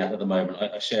seeing that at the moment.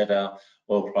 I shared our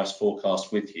oil price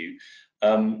forecast with you.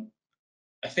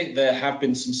 I think there have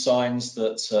been some signs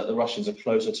that the Russians are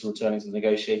closer to returning to the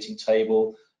negotiating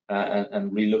table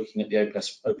and re-looking at the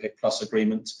OPEC Plus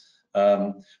agreement.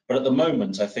 But at the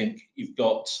moment, I think you've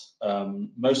got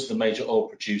most of the major oil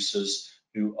producers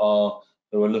who are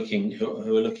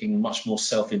looking much more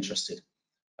self-interested.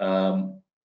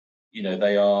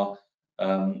 They are.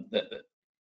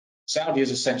 Saudi has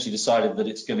essentially decided that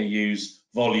it's going to use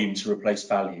volume to replace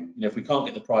value. If we can't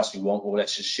get the price we want, well,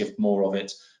 let's just shift more of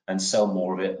it and sell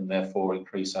more of it, and therefore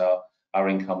increase our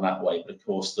income that way. But of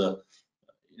course, the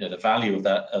value of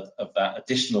that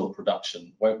additional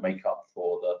production won't make up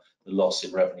for the loss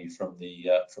in revenue from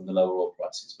the lower oil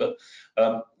prices. But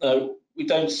we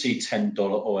don't see $10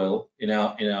 oil in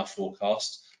our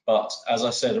forecast. But as I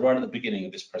said right at the beginning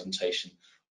of this presentation,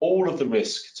 all of the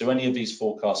risk to any of these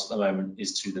forecasts at the moment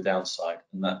is to the downside,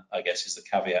 and that, I guess, is the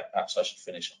caveat perhaps I should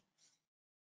finish on.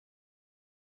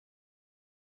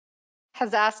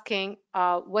 Has asking,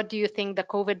 what do you think the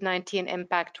COVID-19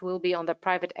 impact will be on the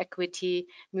private equity,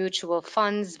 mutual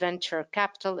funds, venture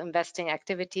capital investing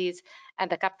activities,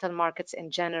 and the capital markets in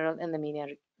general in the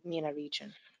MENA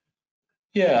region?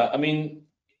 Yeah, I mean,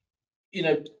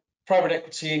 private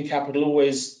equity and capital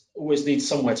always need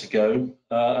somewhere to go,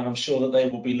 and I'm sure that they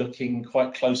will be looking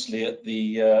quite closely at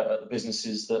the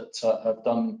businesses that have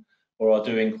done or are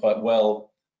doing quite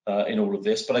well in all of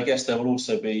this. But I guess there will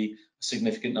also be a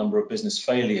significant number of business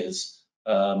failures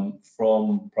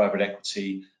from private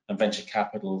equity and venture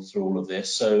capital through all of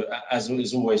this. So as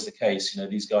is always the case,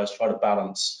 these guys try to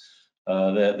balance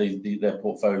their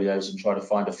portfolios and try to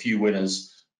find a few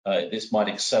winners. This might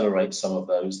accelerate some of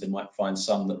those. They might find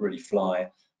some that really fly,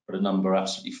 but a number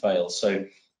absolutely fail. So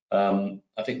I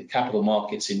think the capital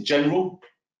markets in general,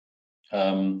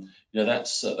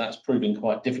 that's proving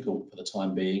quite difficult for the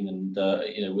time being. And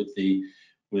with the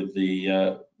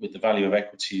value of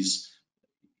equities,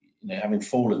 having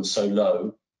fallen so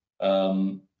low,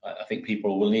 I think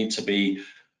people will need to be,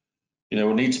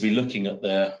 looking at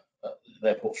their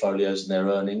portfolios and their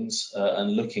earnings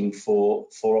and looking for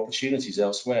opportunities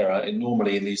elsewhere. And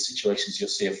normally in these situations, you'll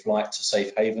see a flight to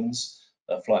safe havens,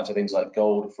 a flight to things like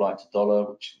gold, a flight to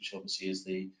dollar, which obviously is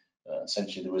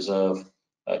essentially the reserve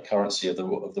currency of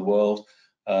the world.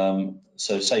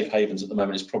 So safe havens at the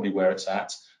moment is probably where it's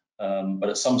at. But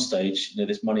at some stage,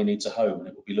 this money needs a home, and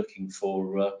it will be looking for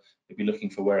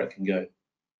where it can go.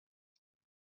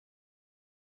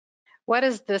 What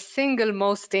is the single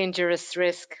most dangerous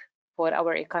risk for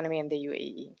our economy in the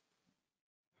UAE?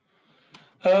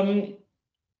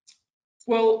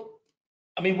 Well,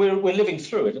 I mean, we're living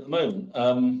through it at the moment.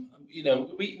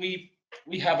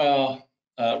 We have our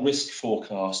risk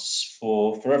forecasts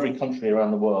for every country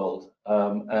around the world,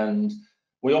 and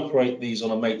we operate these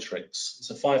on a matrix.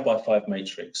 It's a 5 by 5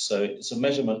 matrix, so it's a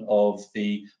measurement of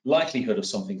the likelihood of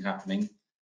something happening,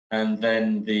 and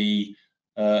then the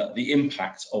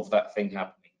impact of that thing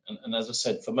happening. And as I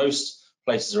said, for most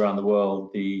places around the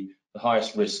world, the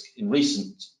highest risk in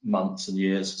recent months and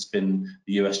years has been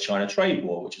the US-China trade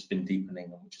war, which has been deepening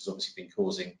and which has obviously been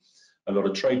causing a lot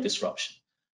of trade disruption.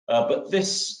 But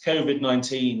this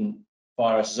COVID-19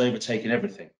 virus has overtaken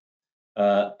everything.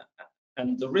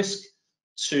 And the risk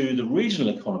to the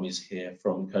regional economies here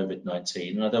from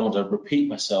COVID-19, and I don't want to repeat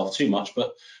myself too much,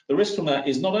 but the risk from that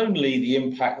is not only the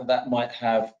impact that that might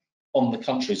have on the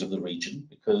countries of the region,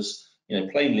 because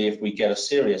plainly, if we get a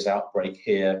serious outbreak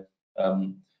here,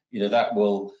 that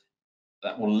will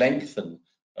lengthen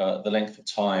the length of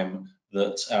time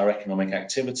that our economic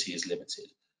activity is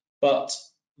limited. But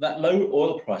that low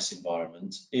oil price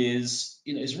environment is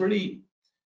really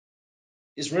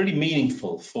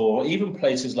meaningful for even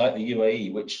places like the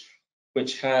UAE,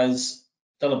 which has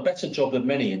done a better job than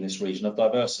many in this region of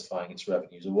diversifying its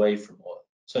revenues away from oil.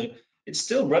 So it's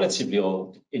still relatively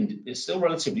oil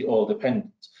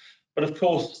dependent. But of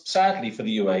course, sadly for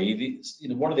the UAE,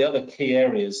 one of the other key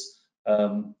areas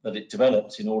that it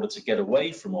developed in order to get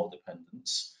away from oil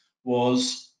dependence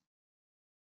was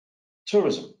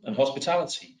tourism and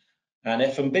hospitality and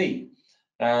F&B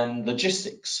and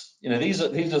logistics. These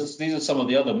are some of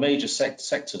the other major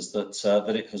sectors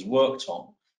that it has worked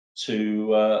on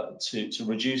to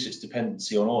reduce its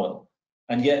dependency on oil.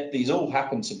 And yet these all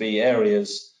happen to be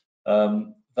areas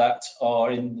that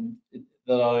are in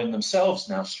themselves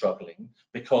now struggling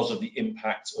because of the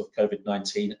impact of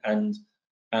COVID-19 and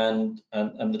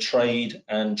the trade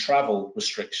and travel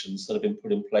restrictions that have been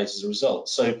put in place as a result.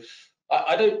 So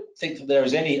I don't think that there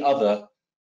is any other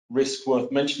risk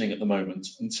worth mentioning at the moment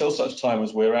until such time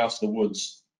as we're out of the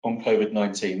woods on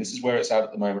COVID-19. This is where it's at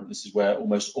the moment. This is where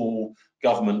almost all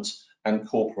government and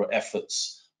corporate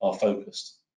efforts are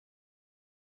focused.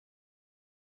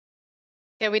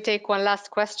 Can we take one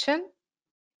last question?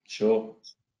 Sure.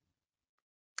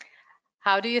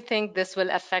 How do you think this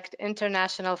will affect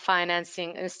international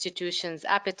financing institutions'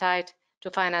 appetite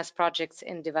to finance projects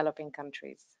in developing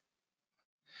countries?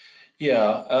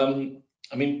 Yeah,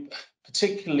 I mean,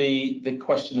 particularly the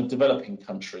question of developing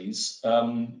countries.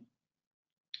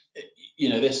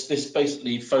 This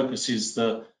basically focuses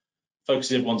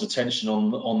everyone's attention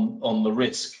on the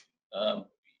risk.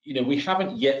 We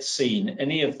haven't yet seen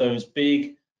any of those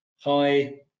big,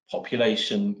 high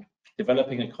population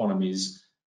developing economies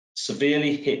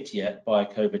severely hit yet by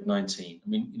COVID-19. I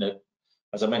mean,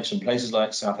 as I mentioned, places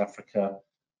like South Africa,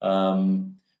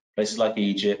 places like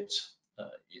Egypt,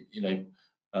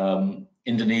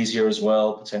 Indonesia as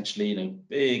well, potentially,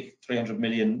 big 300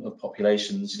 million of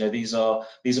populations. These are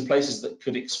places that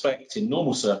could expect, in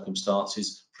normal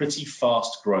circumstances, pretty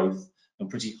fast growth and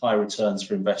pretty high returns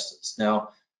for investors. Now,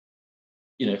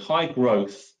 high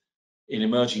growth in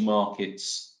emerging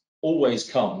markets always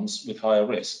comes with higher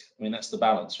risk. I mean, that's the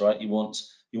balance, right? You want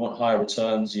higher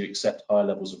returns, you accept higher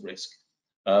levels of risk,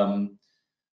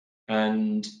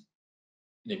 and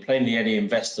plainly any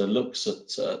investor looks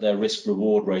at their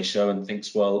risk-reward ratio and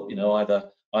thinks, well, either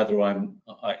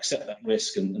I accept that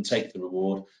risk and take the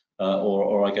reward,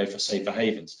 or I go for safer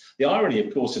havens. The irony,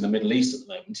 of course, in the Middle East at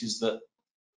the moment is that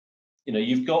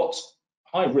you've got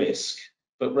high risk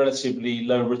but relatively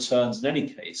low returns in any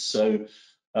case. So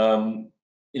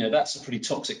that's a pretty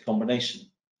toxic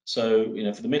combination. So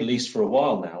for the Middle East for a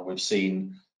while now, we've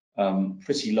seen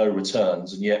pretty low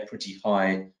returns and yet pretty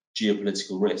high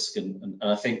geopolitical risk, and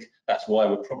I think that's why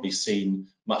we're probably seeing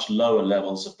much lower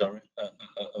levels of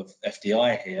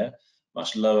FDI here,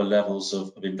 much lower levels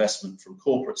of investment from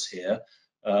corporates here.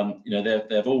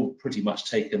 They've all pretty much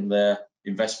taken their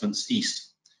investments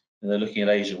east, and they're looking at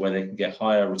Asia where they can get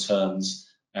higher returns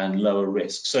and lower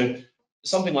risk. So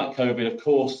something like COVID, of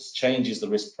course, changes the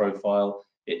risk profile.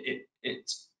 I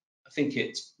think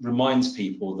it reminds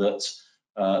people that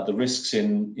the risks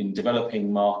in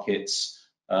developing markets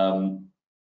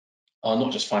are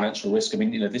not just financial risk. I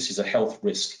mean, this is a health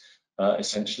risk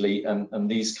essentially, and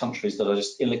these countries that are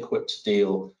just ill-equipped to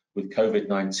deal with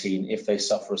COVID-19, if they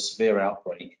suffer a severe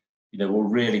outbreak, will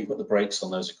really put the brakes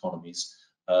on those economies,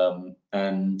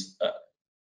 and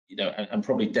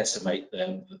probably decimate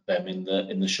them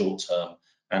in the short term.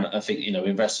 And I think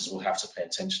investors will have to pay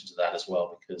attention to that as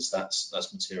well, because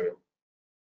that's material.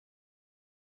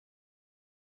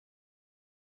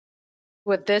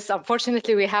 with this,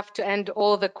 unfortunately, we have to end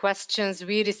all the questions.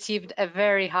 We received a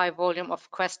very high volume of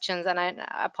questions, and I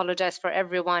apologize for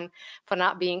everyone for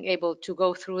not being able to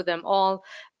go through them all.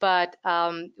 But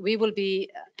we will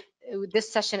be, this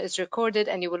session is recorded,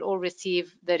 and you will all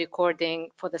receive the recording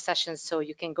for the session, so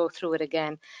you can go through it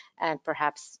again, and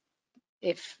perhaps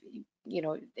if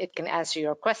it can answer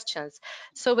your questions.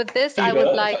 So with this, I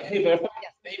would like. Hiba,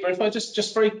 if I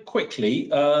just very quickly,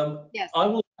 Yes. I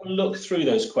will look through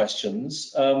those questions.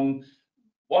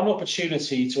 One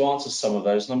opportunity to answer some of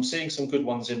those, and I'm seeing some good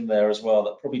ones in there as well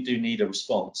that probably do need a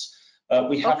response.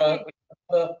 We have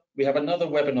another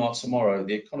webinar tomorrow,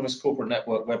 the Economist Corporate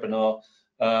Network webinar,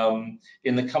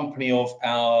 in the company of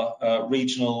our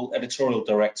regional editorial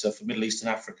director for Middle East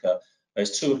and Africa.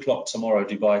 It's 2 o'clock tomorrow,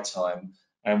 Dubai time,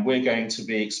 and we're going to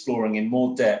be exploring in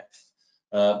more depth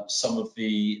some of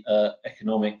the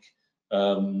economic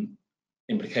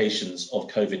implications of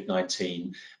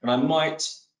COVID-19. And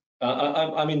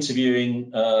I'm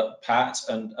interviewing Pat,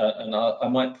 and I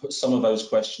might put some of those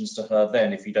questions to her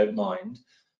then, if you don't mind.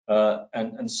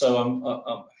 And so I'm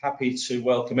happy to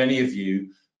welcome any of you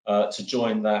to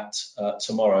join that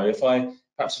tomorrow.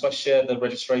 Perhaps if I share the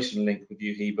registration link with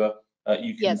you, Hiba,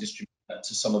 you can distribute that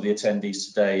to some of the attendees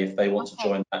today if they want to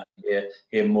join that and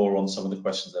hear more on some of the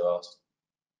questions they've asked.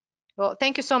 Well,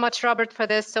 thank you so much, Robert, for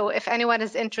this. So if anyone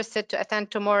is interested to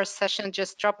attend tomorrow's session,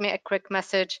 just drop me a quick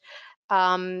message,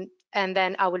 and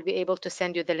then I will be able to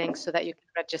send you the link so that you can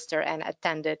register and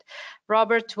attend it.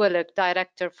 Robert Willock,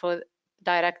 Director,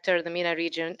 the MENA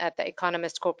region at the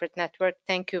Economist Corporate Network,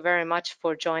 thank you very much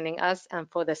for joining us and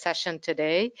for the session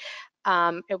today.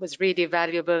 It was really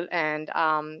valuable, and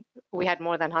we had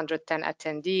more than 110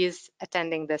 attendees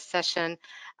attending this session.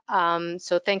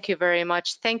 So thank you very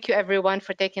much. Thank you everyone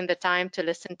for taking the time to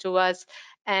listen to us.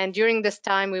 And during this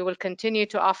time, we will continue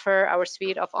to offer our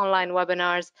suite of online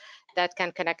webinars that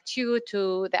can connect you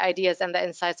to the ideas and the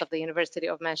insights of the University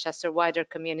of Manchester wider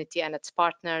community and its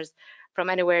partners from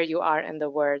anywhere you are in the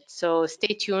world. So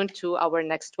stay tuned to our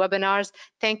next webinars.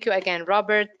 Thank you again,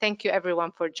 Robert. Thank you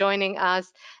everyone for joining us,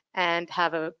 and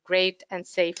have a great and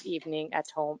safe evening at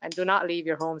home. And do not leave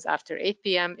your homes after 8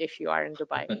 p.m. if you are in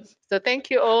Dubai. So thank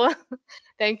you all.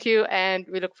 Thank you, and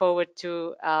we look forward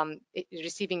to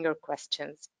receiving your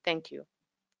questions. Thank you.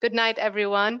 Good night,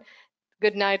 everyone.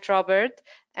 Good night, Robert,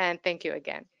 and thank you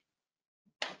again.